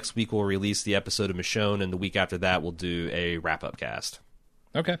sometime next week. We'll release the episode of Michonne, and the week after that, we'll do a wrap up cast.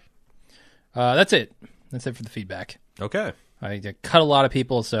 Okay, that's it. That's it for the feedback. Okay. I cut a lot of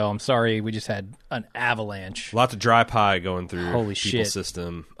people, so I'm sorry. We just had an avalanche. Lots of dry pie going through Holy people's shit.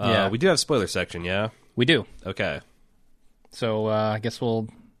 system. Yeah. We do have spoiler section, yeah? We do. Okay. So I guess we'll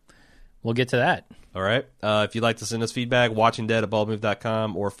get to that. All right. If you'd like to send us feedback,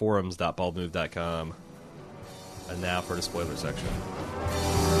 watchingdead@baldmove.com or forums.baldmove.com. And now for the spoiler section.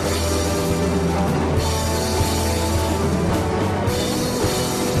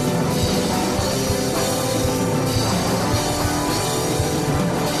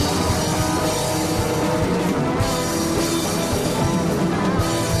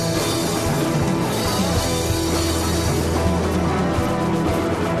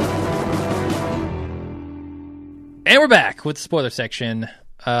 And we're back with the spoiler section.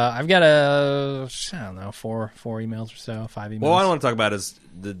 I've got I don't know, four emails or so, 5 emails. Well, what I want to talk about is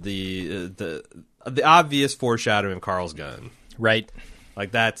the obvious foreshadowing of Carl's gun. Right.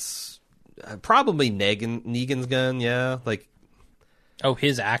 Like, that's probably Negan's gun, yeah. Like, oh,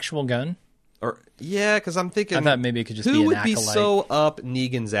 his actual gun? or yeah, because I'm thinking, I thought maybe it could just be who an would be acolyte. so up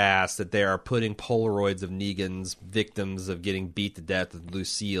Negan's ass that they are putting Polaroids of Negan's victims of getting beat to death with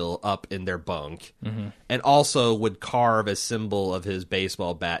Lucille up in their bunk, and also would carve a symbol of his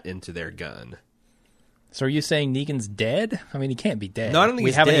baseball bat into their gun. So are you saying Negan's dead? I mean, he can't be dead. No, I don't think we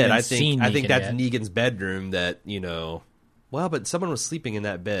he's haven't dead. even I seen think Negan that's yet. Negan's bedroom. That, you know, well, but someone was sleeping in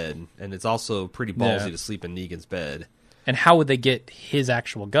that bed, and it's also pretty ballsy to sleep in Negan's bed. And how would they get his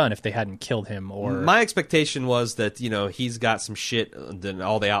actual gun if they hadn't killed him? Or My expectation was that, you know, he's got some shit in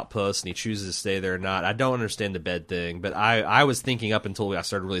all the outposts and he chooses to stay there or not. I don't understand the bed thing, but I was thinking up until I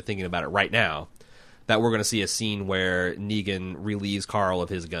started really thinking about it right now that we're going to see a scene where Negan relieves Carl of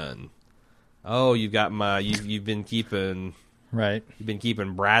his gun. Oh, you've got you've been keeping right. you've been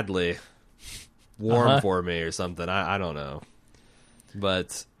keeping Bradley warm for me or something. I don't know,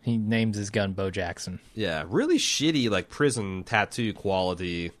 but. He names his gun Bo Jackson. Yeah, really shitty, like, prison tattoo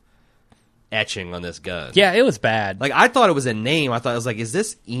quality etching on this gun. Yeah, it was bad. Like, I thought it was a name. I thought, I was like, is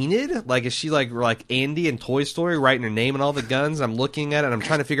this Enid? Like, is she like Andy in Toy Story writing her name on all the guns? I'm looking at it, and I'm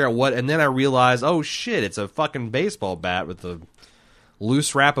trying to figure out what, and then I realized, oh, shit, it's a fucking baseball bat with a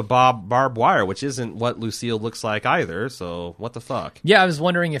loose wrap of barbed wire, which isn't what Lucille looks like either, so what the fuck? Yeah, I was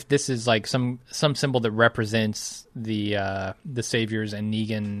wondering if this is like some symbol that represents the Saviors and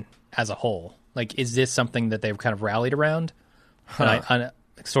Negan as a whole. Like, is this something that they've kind of rallied around? An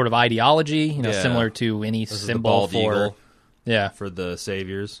sort of ideology, you know, similar to any This symbol is the bald for eagle yeah, for the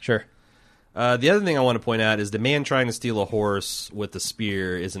Saviors. sure. The other thing I want to point out is the man trying to steal a horse with the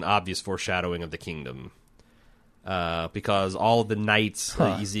spear is an obvious foreshadowing of the kingdom. Because all of the knights,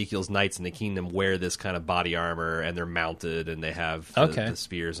 Ezekiel's knights in the kingdom, wear this kind of body armor, and they're mounted, and they have the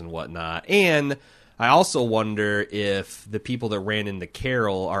spears and whatnot. And I also wonder if the people that ran into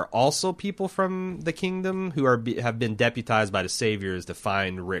Carol are also people from the kingdom who have been deputized by the Saviors to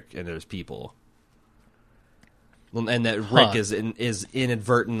find Rick and his people. And that Rick is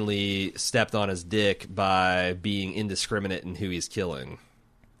inadvertently stepped on his dick by being indiscriminate in who he's killing.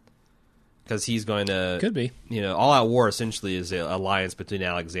 Because he's going to... Could be. You know, All Out War essentially is an alliance between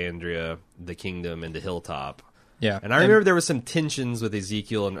Alexandria, the kingdom, and the Hilltop. Yeah. And I remember there was some tensions with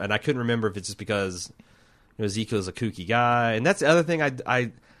Ezekiel, and I couldn't remember if it's just because Ezekiel is a kooky guy. And that's the other thing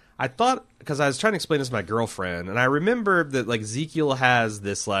I thought, because I was trying to explain this to my girlfriend, and I remember that, like, Ezekiel has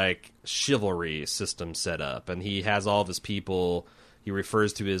this, like, chivalry system set up, and he has all of his people, he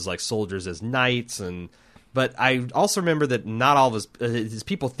refers to his, like, soldiers as knights, but I also remember that not all of his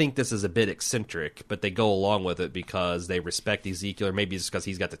people think this is a bit eccentric, but they go along with it because they respect Ezekiel, or maybe it's because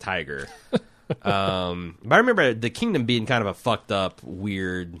he's got the tiger. But I remember the kingdom being kind of a fucked up,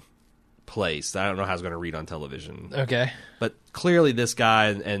 weird place that I don't know how it's going to read on television. Okay. But clearly this guy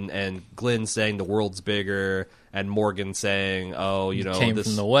and Glenn saying the world's bigger, and Morgan saying, "Oh, you know, came this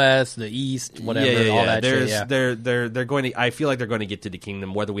from the west, the east, whatever, all that shit." Yeah. They're going to. I feel like they're going to get to the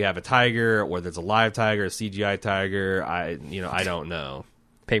kingdom, whether we have a tiger or there's a live tiger, a CGI tiger. I don't know.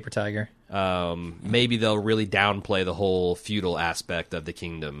 Paper tiger. Maybe they'll really downplay the whole feudal aspect of the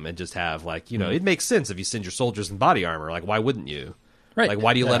kingdom and just have, like, it makes sense if you send your soldiers in body armor. Like, why wouldn't you? Right. Like,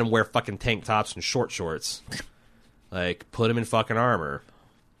 why do you let them wear fucking tank tops and short shorts? Like, put them in fucking armor.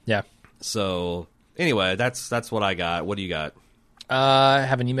 Yeah. So, anyway, that's what I got. What do you got? I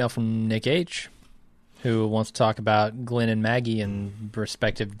have an email from Nick H., who wants to talk about Glenn and Maggie and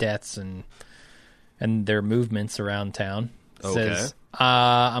respective deaths and their movements around town. Okay. Says,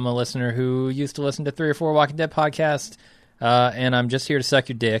 I'm a listener who used to listen to 3 or 4 Walking Dead podcasts, and I'm just here to suck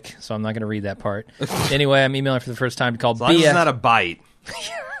your dick, so I'm not going to read that part. Anyway, I'm emailing for the first time to call As long as it's not a bite.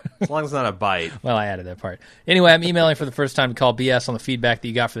 As long as it's not a bite. Well, I added that part. Anyway, I'm emailing for the first time to call BS on the feedback that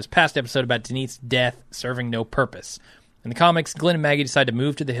you got for this past episode about Denise's death serving no purpose. In the comics, Glenn and Maggie decide to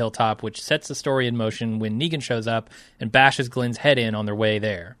move to the Hilltop, which sets the story in motion when Negan shows up and bashes Glenn's head in on their way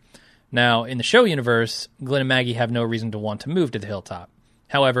there. Now, in the show universe, Glenn and Maggie have no reason to want to move to the Hilltop.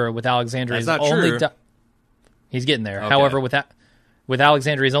 However, with Alexandria's That's not only... true. He's getting there. Okay. However, with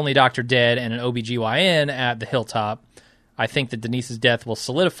Alexandria's only doctor dead and an OBGYN at the Hilltop, I think that Denise's death will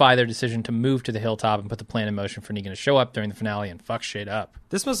solidify their decision to move to the Hilltop and put the plan in motion for Negan to show up during the finale and fuck shit up.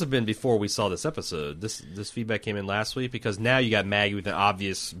 This must have been before we saw this episode. This feedback came in last week because now you got Maggie with an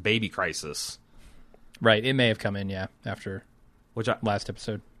obvious baby crisis. Right. It may have come in, yeah, after Which last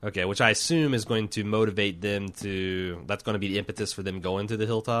episode. Okay, which I assume is going to motivate them to... That's going to be the impetus for them going to the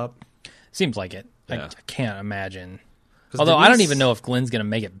Hilltop? Seems like it. Yeah. I can't imagine. Although I don't even know if Glenn's going to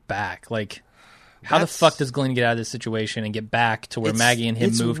make it back. Like, how the fuck does Glenn get out of this situation and get back to where Maggie and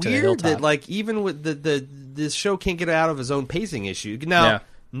him move to the hilltop? That, like, even with this show can't get out of his own pacing issue. Now,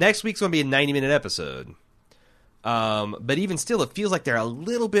 next week's going to be a 90-minute episode. But even still, it feels like they're a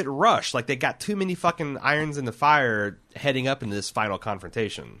little bit rushed. Like they got too many fucking irons in the fire heading up into this final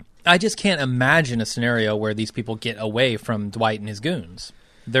confrontation. I just can't imagine a scenario where these people get away from Dwight and his goons.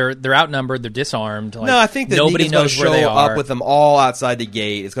 They're outnumbered. They're disarmed. Like, no, I think that nobody Negan's going knows to where they show are. up with them all outside the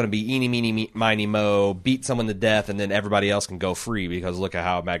gate. It's going to be eeny, meeny, miny, mo, beat someone to death, and then everybody else can go free because look at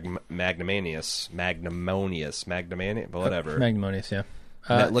how magnanimous, whatever. Magnanimous, yeah.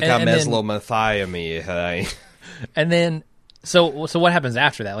 Look how Meslomothiame. And then, so what happens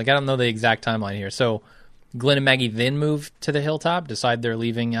after that? Like, I don't know the exact timeline here. So, Glenn and Maggie then move to the hilltop, decide they're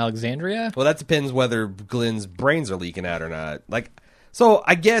leaving Alexandria? Well, that depends whether Glenn's brains are leaking out or not. Like, so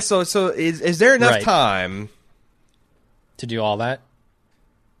I guess, so is there enough time to do all that?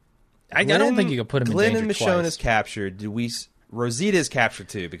 I don't think you could put him Glenn in danger and Michonne twice. is captured. Rosita is captured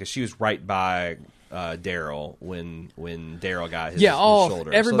too because she was right by Daryl when Daryl got his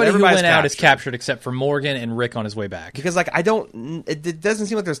shoulder. Everybody who went out is captured except for Morgan and Rick on his way back. Because like it doesn't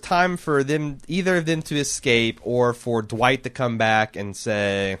seem like there's time for them, either of them to escape or for Dwight to come back and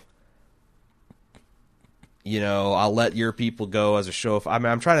say, I'll let your people go as a show.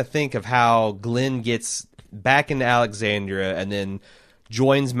 I'm trying to think of how Glenn gets back into Alexandria and then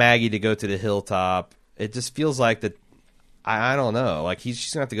joins Maggie to go to the hilltop. It just feels like that. I don't know. Like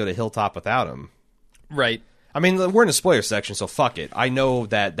she's gonna have to go to hilltop without him. Right. I mean, we're in the spoiler section, so fuck it. I know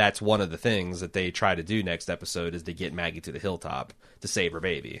that that's one of the things that they try to do next episode is to get Maggie to the hilltop to save her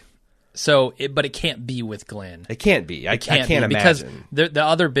baby. So, but it can't be with Glenn. It can't be. I can't imagine. Because the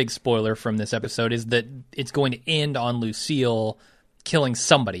other big spoiler from this episode is that it's going to end on Lucille killing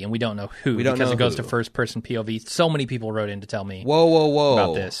somebody, and we don't know who because it goes to first-person POV. So many people wrote in to tell me whoa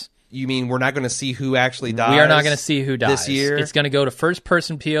about this. You mean we're not going to see who actually dies? We are not going to see who dies this year. It's going to go to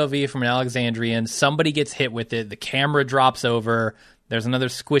first-person POV from an Alexandrian. Somebody gets hit with it. The camera drops over. There's another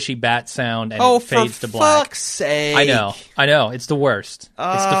squishy bat sound, and it fades to black. Oh, for fuck's sake! I know. It's the worst. It's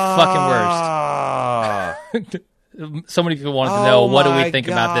the fucking worst. So many people wanted to know what do we think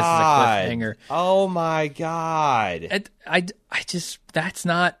about this as a cliffhanger. Oh my god! I just that's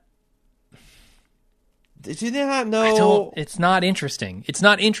not. Did you not know? It's not interesting. It's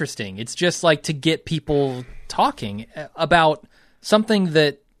not interesting. It's just like to get people talking about something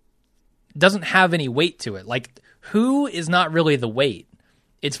that doesn't have any weight to it. Like, who is not really the weight?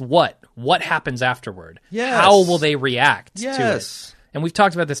 It's what happens afterward. Yes. How will they react to Yes. it? And we've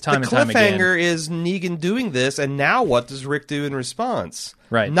talked about this time and time again. The cliffhanger is Negan doing this, and now what does Rick do in response?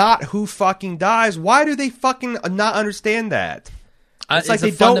 Right. Not who fucking dies. Why do they fucking not understand that? It's like they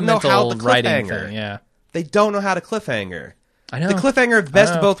don't know how the cliffhanger. Thing, yeah. They don't know how to cliffhanger. I know. The cliffhanger of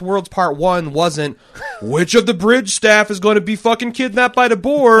Best of Both Worlds Part 1 wasn't, which of the bridge staff is going to be fucking kidnapped by the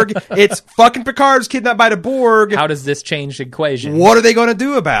Borg? It's fucking Picard's kidnapped by the Borg. How does this change the equation? What are they going to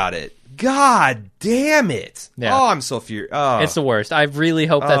do about it? God damn it. Yeah. Oh, I'm so furious. Oh. It's the worst. I really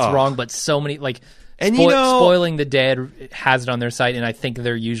hope that's wrong, but so many, and spoiling the dead has it on their site, and I think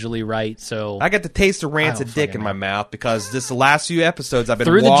they're usually right. So I got the taste of rancid dick in my mouth because this last few episodes I've been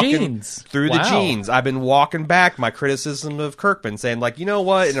through walking the genes. Through the genes. I've been walking back my criticism of Kirkman, saying like, you know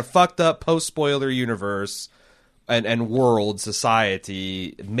what, in a fucked up post spoiler universe and world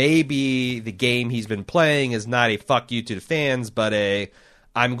society, maybe the game he's been playing is not a fuck you to the fans, but a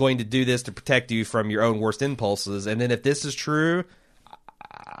I'm going to do this to protect you from your own worst impulses. And then if this is true,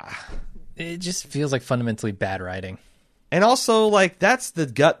 it just feels like fundamentally bad writing. And also, like, that's the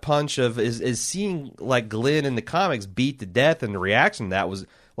gut punch of is seeing, like, Glenn in the comics beat to death, and the reaction to that was,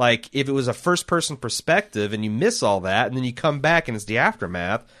 like, if it was a first-person perspective and you miss all that, and then you come back and it's the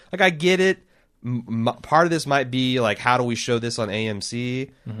aftermath, like, I get it. Part of this might be, like, how do we show this on AMC?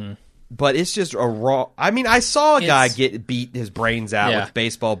 Mm-hmm. But it's just a raw... I mean, I saw a guy get beat his brains out with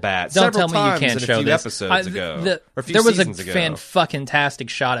baseball bats several times in a few episodes ago. There was a fan-fucking-tastic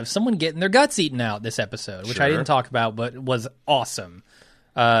shot of someone getting their guts eaten out this episode, which I didn't talk about, but was awesome.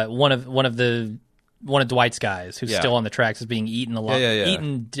 One of Dwight's guys, who's still on the tracks, is being eaten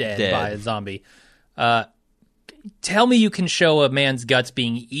eaten dead by a zombie. Tell me you can show a man's guts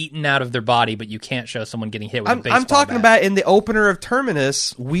being eaten out of their body, but you can't show someone getting hit with a baseball bat. I'm talking about in the opener of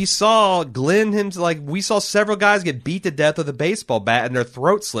Terminus, we saw we saw several guys get beat to death with a baseball bat and their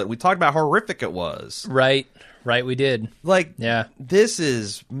throat slit. We talked about how horrific it was. Right, we did. This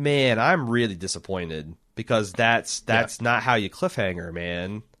is, man, I'm really disappointed because that's not how you cliffhanger,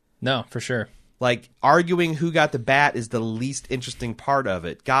 man. No, for sure. Like, arguing who got the bat is the least interesting part of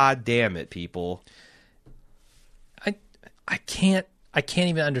it. God damn it, people. I can't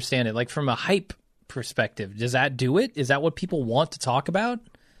even understand it. Like, from a hype perspective, does that do it? Is that what people want to talk about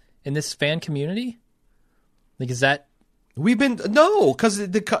in this fan community? Like, is that... because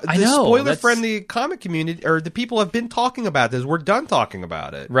the I know, spoiler-friendly comic community, or the people have been talking about this. We're done talking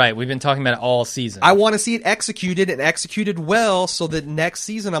about it. Right, we've been talking about it all season. I want to see it executed and executed well, so that next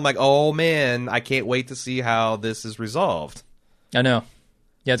season I'm like, oh man, I can't wait to see how this is resolved. I know.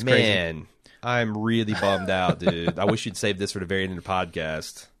 Yeah, it's crazy. Man, I'm really bummed out, dude. I wish you'd save this for the very end of the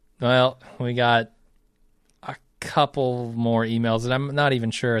podcast. Well, we got a couple more emails that I'm not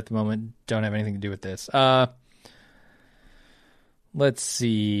even sure at the moment don't have anything to do with this. Let's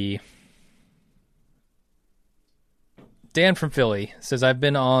see. Dan from Philly says, I've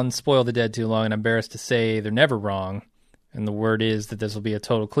been on Spoil the Dead too long, and I'm embarrassed to say they're never wrong. And the word is that this will be a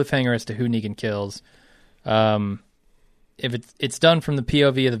total cliffhanger as to who Negan kills. If it's done from the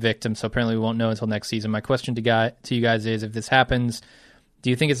POV of the victim, so apparently we won't know until next season. My question to you guys is, if this happens, do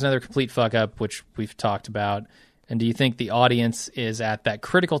you think it's another complete fuck up, which we've talked about? And do you think the audience is at that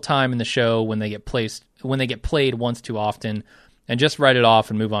critical time in the show when they get played once too often, and just write it off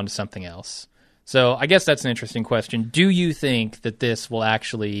and move on to something else? So I guess that's an interesting question. Do you think that this will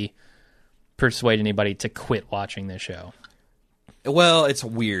actually persuade anybody to quit watching this show? Well, it's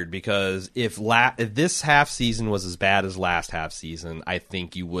weird because if this half season was as bad as last half season, I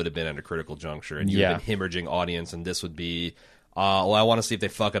think you would have been at a critical juncture and you would have been hemorrhaging audience, and this would be, well, I want to see if they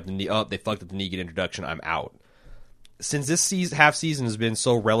fuck up they fucked up the Negan introduction. I'm out. Since this half season has been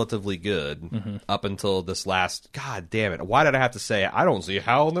so relatively good up until this last, god damn it, why did I have to say it? I don't see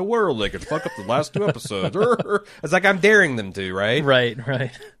how in the world they could fuck up the last 2 episodes. It's like I'm daring them to, right? Right.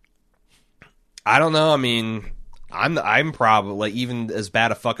 I don't know. I mean, I'm probably, like, even as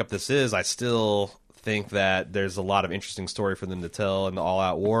bad a fuck up this is, I still think that there's a lot of interesting story for them to tell in the All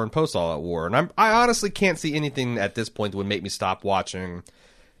Out War and post All Out War, and I honestly can't see anything at this point that would make me stop watching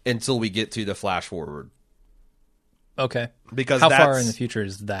until we get to the flash forward. Okay. Because how far in the future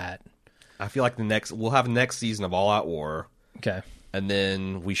is that? I feel like we'll have next season of All Out War. Okay. And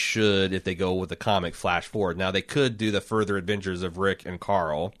then we should, if they go with the comic, flash forward. Now they could do the further adventures of Rick and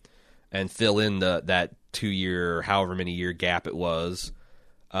Carl and fill in that 2-year, however many year gap it was.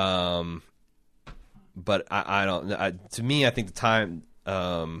 But I don't. To me, I think the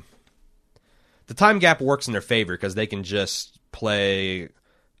time gap works in their favor because they can just play,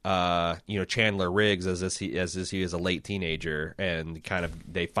 Chandler Riggs as if he is a late teenager, and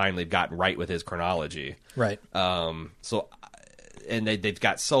they finally gotten right with his chronology. Right. And they've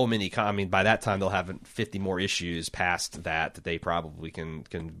got so many. I mean, by that time they'll have 50 more issues past that they probably can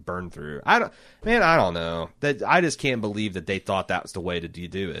burn through. I don't know. I just can't believe that they thought that was the way to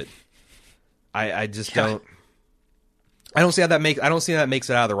do it. I just don't. I don't see how that makes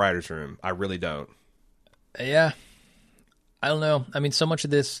it out of the writers' room. I really don't. Yeah. I don't know. I mean, so much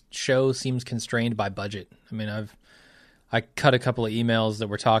of this show seems constrained by budget. I mean, I cut a couple of emails that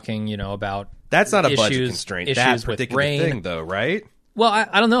were talking, about that's not a budget constraint. That particular thing, though, right? Well,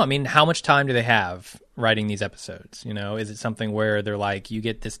 I don't know. I mean, how much time do they have writing these episodes? Is it something where they're like, you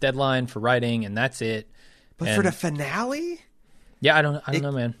get this deadline for writing and that's it? But for the finale? Yeah, I don't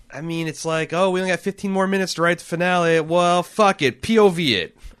know, man. I mean, it's like, oh, we only got 15 more minutes to write the finale. Well, fuck it. POV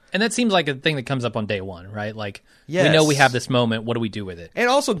it. And that seems like a thing that comes up on day one, right? Like, yes. We know we have this moment. What do we do with it? And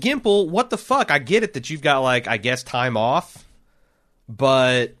also, Gimple, what the fuck? I get it that you've got, I guess, time off.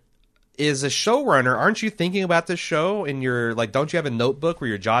 But as a showrunner, aren't you thinking about this show? And you're don't you have a notebook where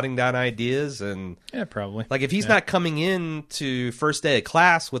you're jotting down ideas? And yeah, probably. If he's not coming in to first day of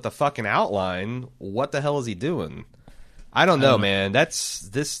class with a fucking outline, what the hell is he doing? I don't know, man.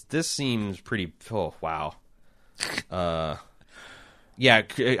 This seems pretty. Oh wow. Yeah, I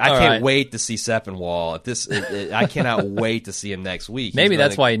can't wait to see Seppenwall. I cannot wait to see him next week. Maybe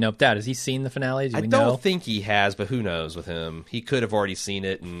that's why he noped out. Has he seen the finale? Do we know? I don't think he has, but who knows with him? He could have already seen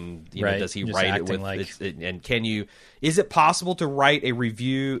it, and does he write it with? And can you? Is it possible to write a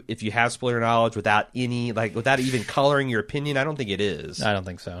review if you have spoiler knowledge without any without even coloring your opinion? I don't think it is. I don't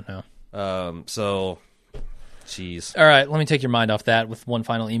think so. No. So, jeez. All right, let me take your mind off that with one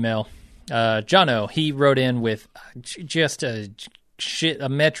final email. Jono, he wrote in with just a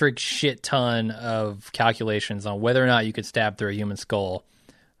metric shit ton of calculations on whether or not you could stab through a human skull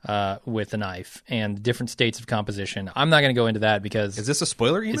with a knife and different states of composition. I'm not going to go into that because is this a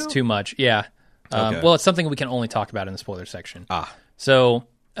spoiler email? It's too much. Yeah. Okay. Well, it's something we can only talk about in the spoiler section. So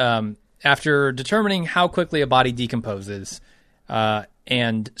after determining how quickly a body decomposes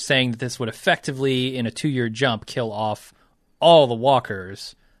and saying that this would effectively, in a 2-year jump, kill off all the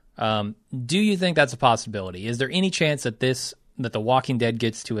walkers, Do you think that's a possibility? Is there any chance that The Walking Dead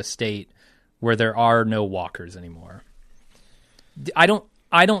gets to a state where there are no walkers anymore? I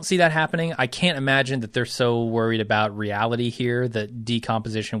don't see that happening. I can't imagine that they're so worried about reality here that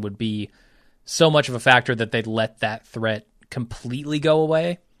decomposition would be so much of a factor that they'd let that threat completely go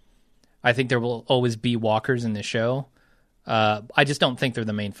away. I think there will always be walkers in the show. I just don't think they're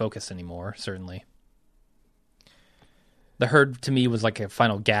the main focus anymore, certainly. The herd, to me, was like a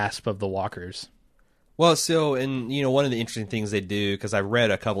final gasp of the walkers. Well, so, and, one of the interesting things they do, because I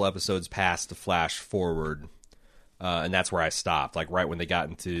read a couple episodes past the Flash Forward, and that's where I stopped, like right when they got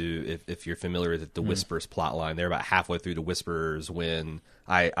into, if you're familiar with the Whisperers plotline, they're about halfway through the Whisperers when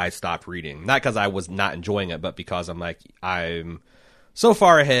I stopped reading. Not because I was not enjoying it, but because I'm so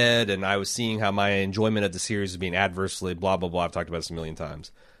far ahead, and I was seeing how my enjoyment of the series is being adversely, blah, blah, blah. I've talked about this a million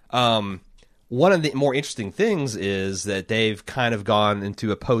times. One of the more interesting things is that they've kind of gone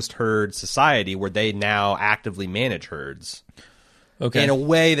into a post-herd society where they now actively manage herds. Okay. In a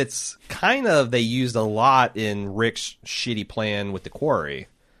way that's kind of, they used a lot in Rick's shitty plan with the Quarry.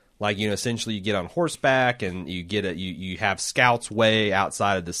 Like, essentially you get on horseback and you have scouts way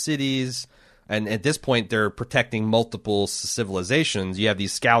outside of the cities. And at this point, they're protecting multiple civilizations. You have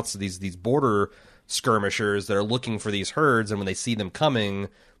these scouts, these border skirmishers that are looking for these herds, and when they see them coming,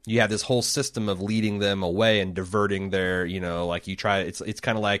 you have this whole system of leading them away and diverting their, like you try. It's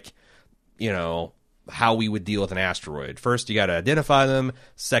kind of like, how we would deal with an asteroid. First, you got to identify them.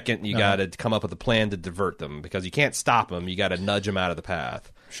 Second, you got to come up with a plan to divert them, because you can't stop them. You got to nudge them out of the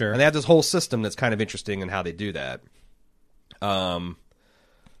path. Sure. And they have this whole system that's kind of interesting in how they do that.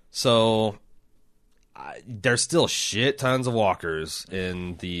 So there's still shit tons of walkers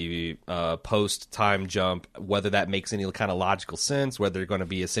in the post-time jump, whether that makes any kind of logical sense, whether they're going to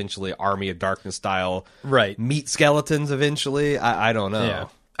be essentially Army of Darkness style meat skeletons eventually. I don't know.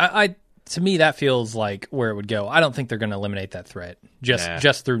 Yeah. To me, that feels like where it would go. I don't think they're going to eliminate that threat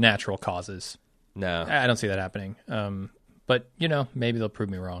just through natural causes. No. I don't see that happening. But, maybe they'll prove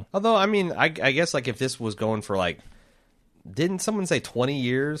me wrong. Although, I mean, I guess like if this was going for like, didn't someone say 20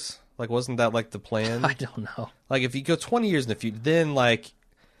 years? Like, wasn't that like the plan? I don't know. Like, if you go 20 years in the future, then like,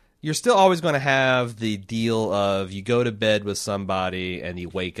 you're still always going to have the deal of you go to bed with somebody and you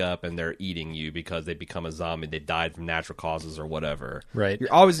wake up and they're eating you because they become a zombie. They died from natural causes or whatever. Right.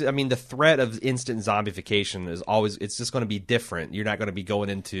 You're always, I mean, the threat of instant zombification is always, it's just going to be different. You're not going to be going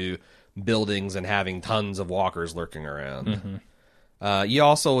into buildings and having tons of walkers lurking around. Mm-hmm. You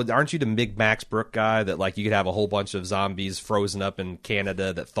also, aren't you the Big Max Brook guy that like you could have a whole bunch of zombies frozen up in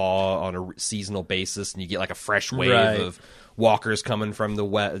Canada that thaw on a seasonal basis, and you get like a fresh wave of walkers coming from the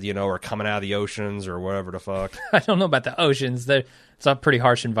wet, or coming out of the oceans or whatever the fuck. I don't know about the oceans. It's a pretty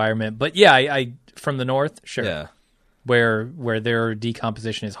harsh environment, but yeah, I from the north, sure. Yeah. Where their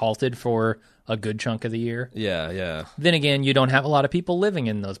decomposition is halted for a good chunk of the year. Yeah. Then again, you don't have a lot of people living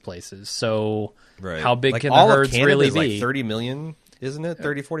in those places, so how big like can the herds really is be? Like 30 million, isn't it?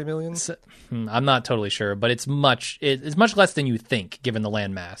 30, 40 million? I'm not totally sure, but it's much less than you think, given the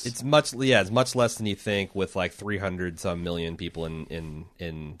land mass. It's much less than you think, with like 300 some million people in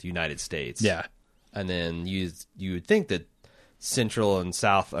the United States. Yeah, and then you would think that Central and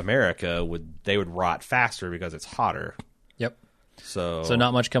South America would rot faster because it's hotter. Yep. So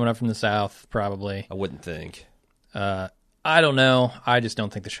not much coming up from the south, probably. I wouldn't think. I don't know. I just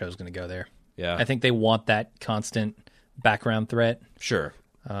don't think the show's going to go there. Yeah. I think they want that constant background threat. Sure.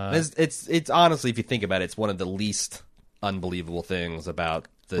 It's honestly, if you think about it, it's one of the least unbelievable things about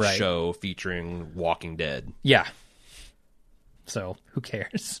the show featuring Walking Dead. Yeah. So who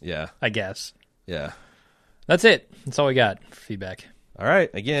cares? Yeah. I guess. Yeah. That's it. That's all we got for feedback. All right.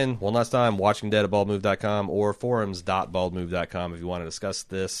 Again, one last time, watchingdead@baldmove.com or forums.baldmove.com if you want to discuss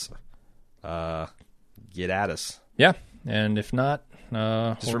this. Get at us. Yeah. And if not,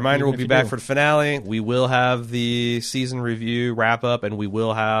 just a reminder, we'll be back for the finale. We will have the season review wrap up, and we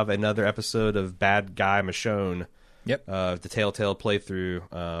will have another episode of Bad Guy Michonne. Yep. The Telltale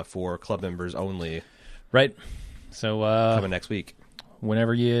playthrough for club members only. Right. So coming next week.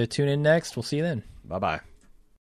 Whenever you tune in next, we'll see you then. Bye-bye.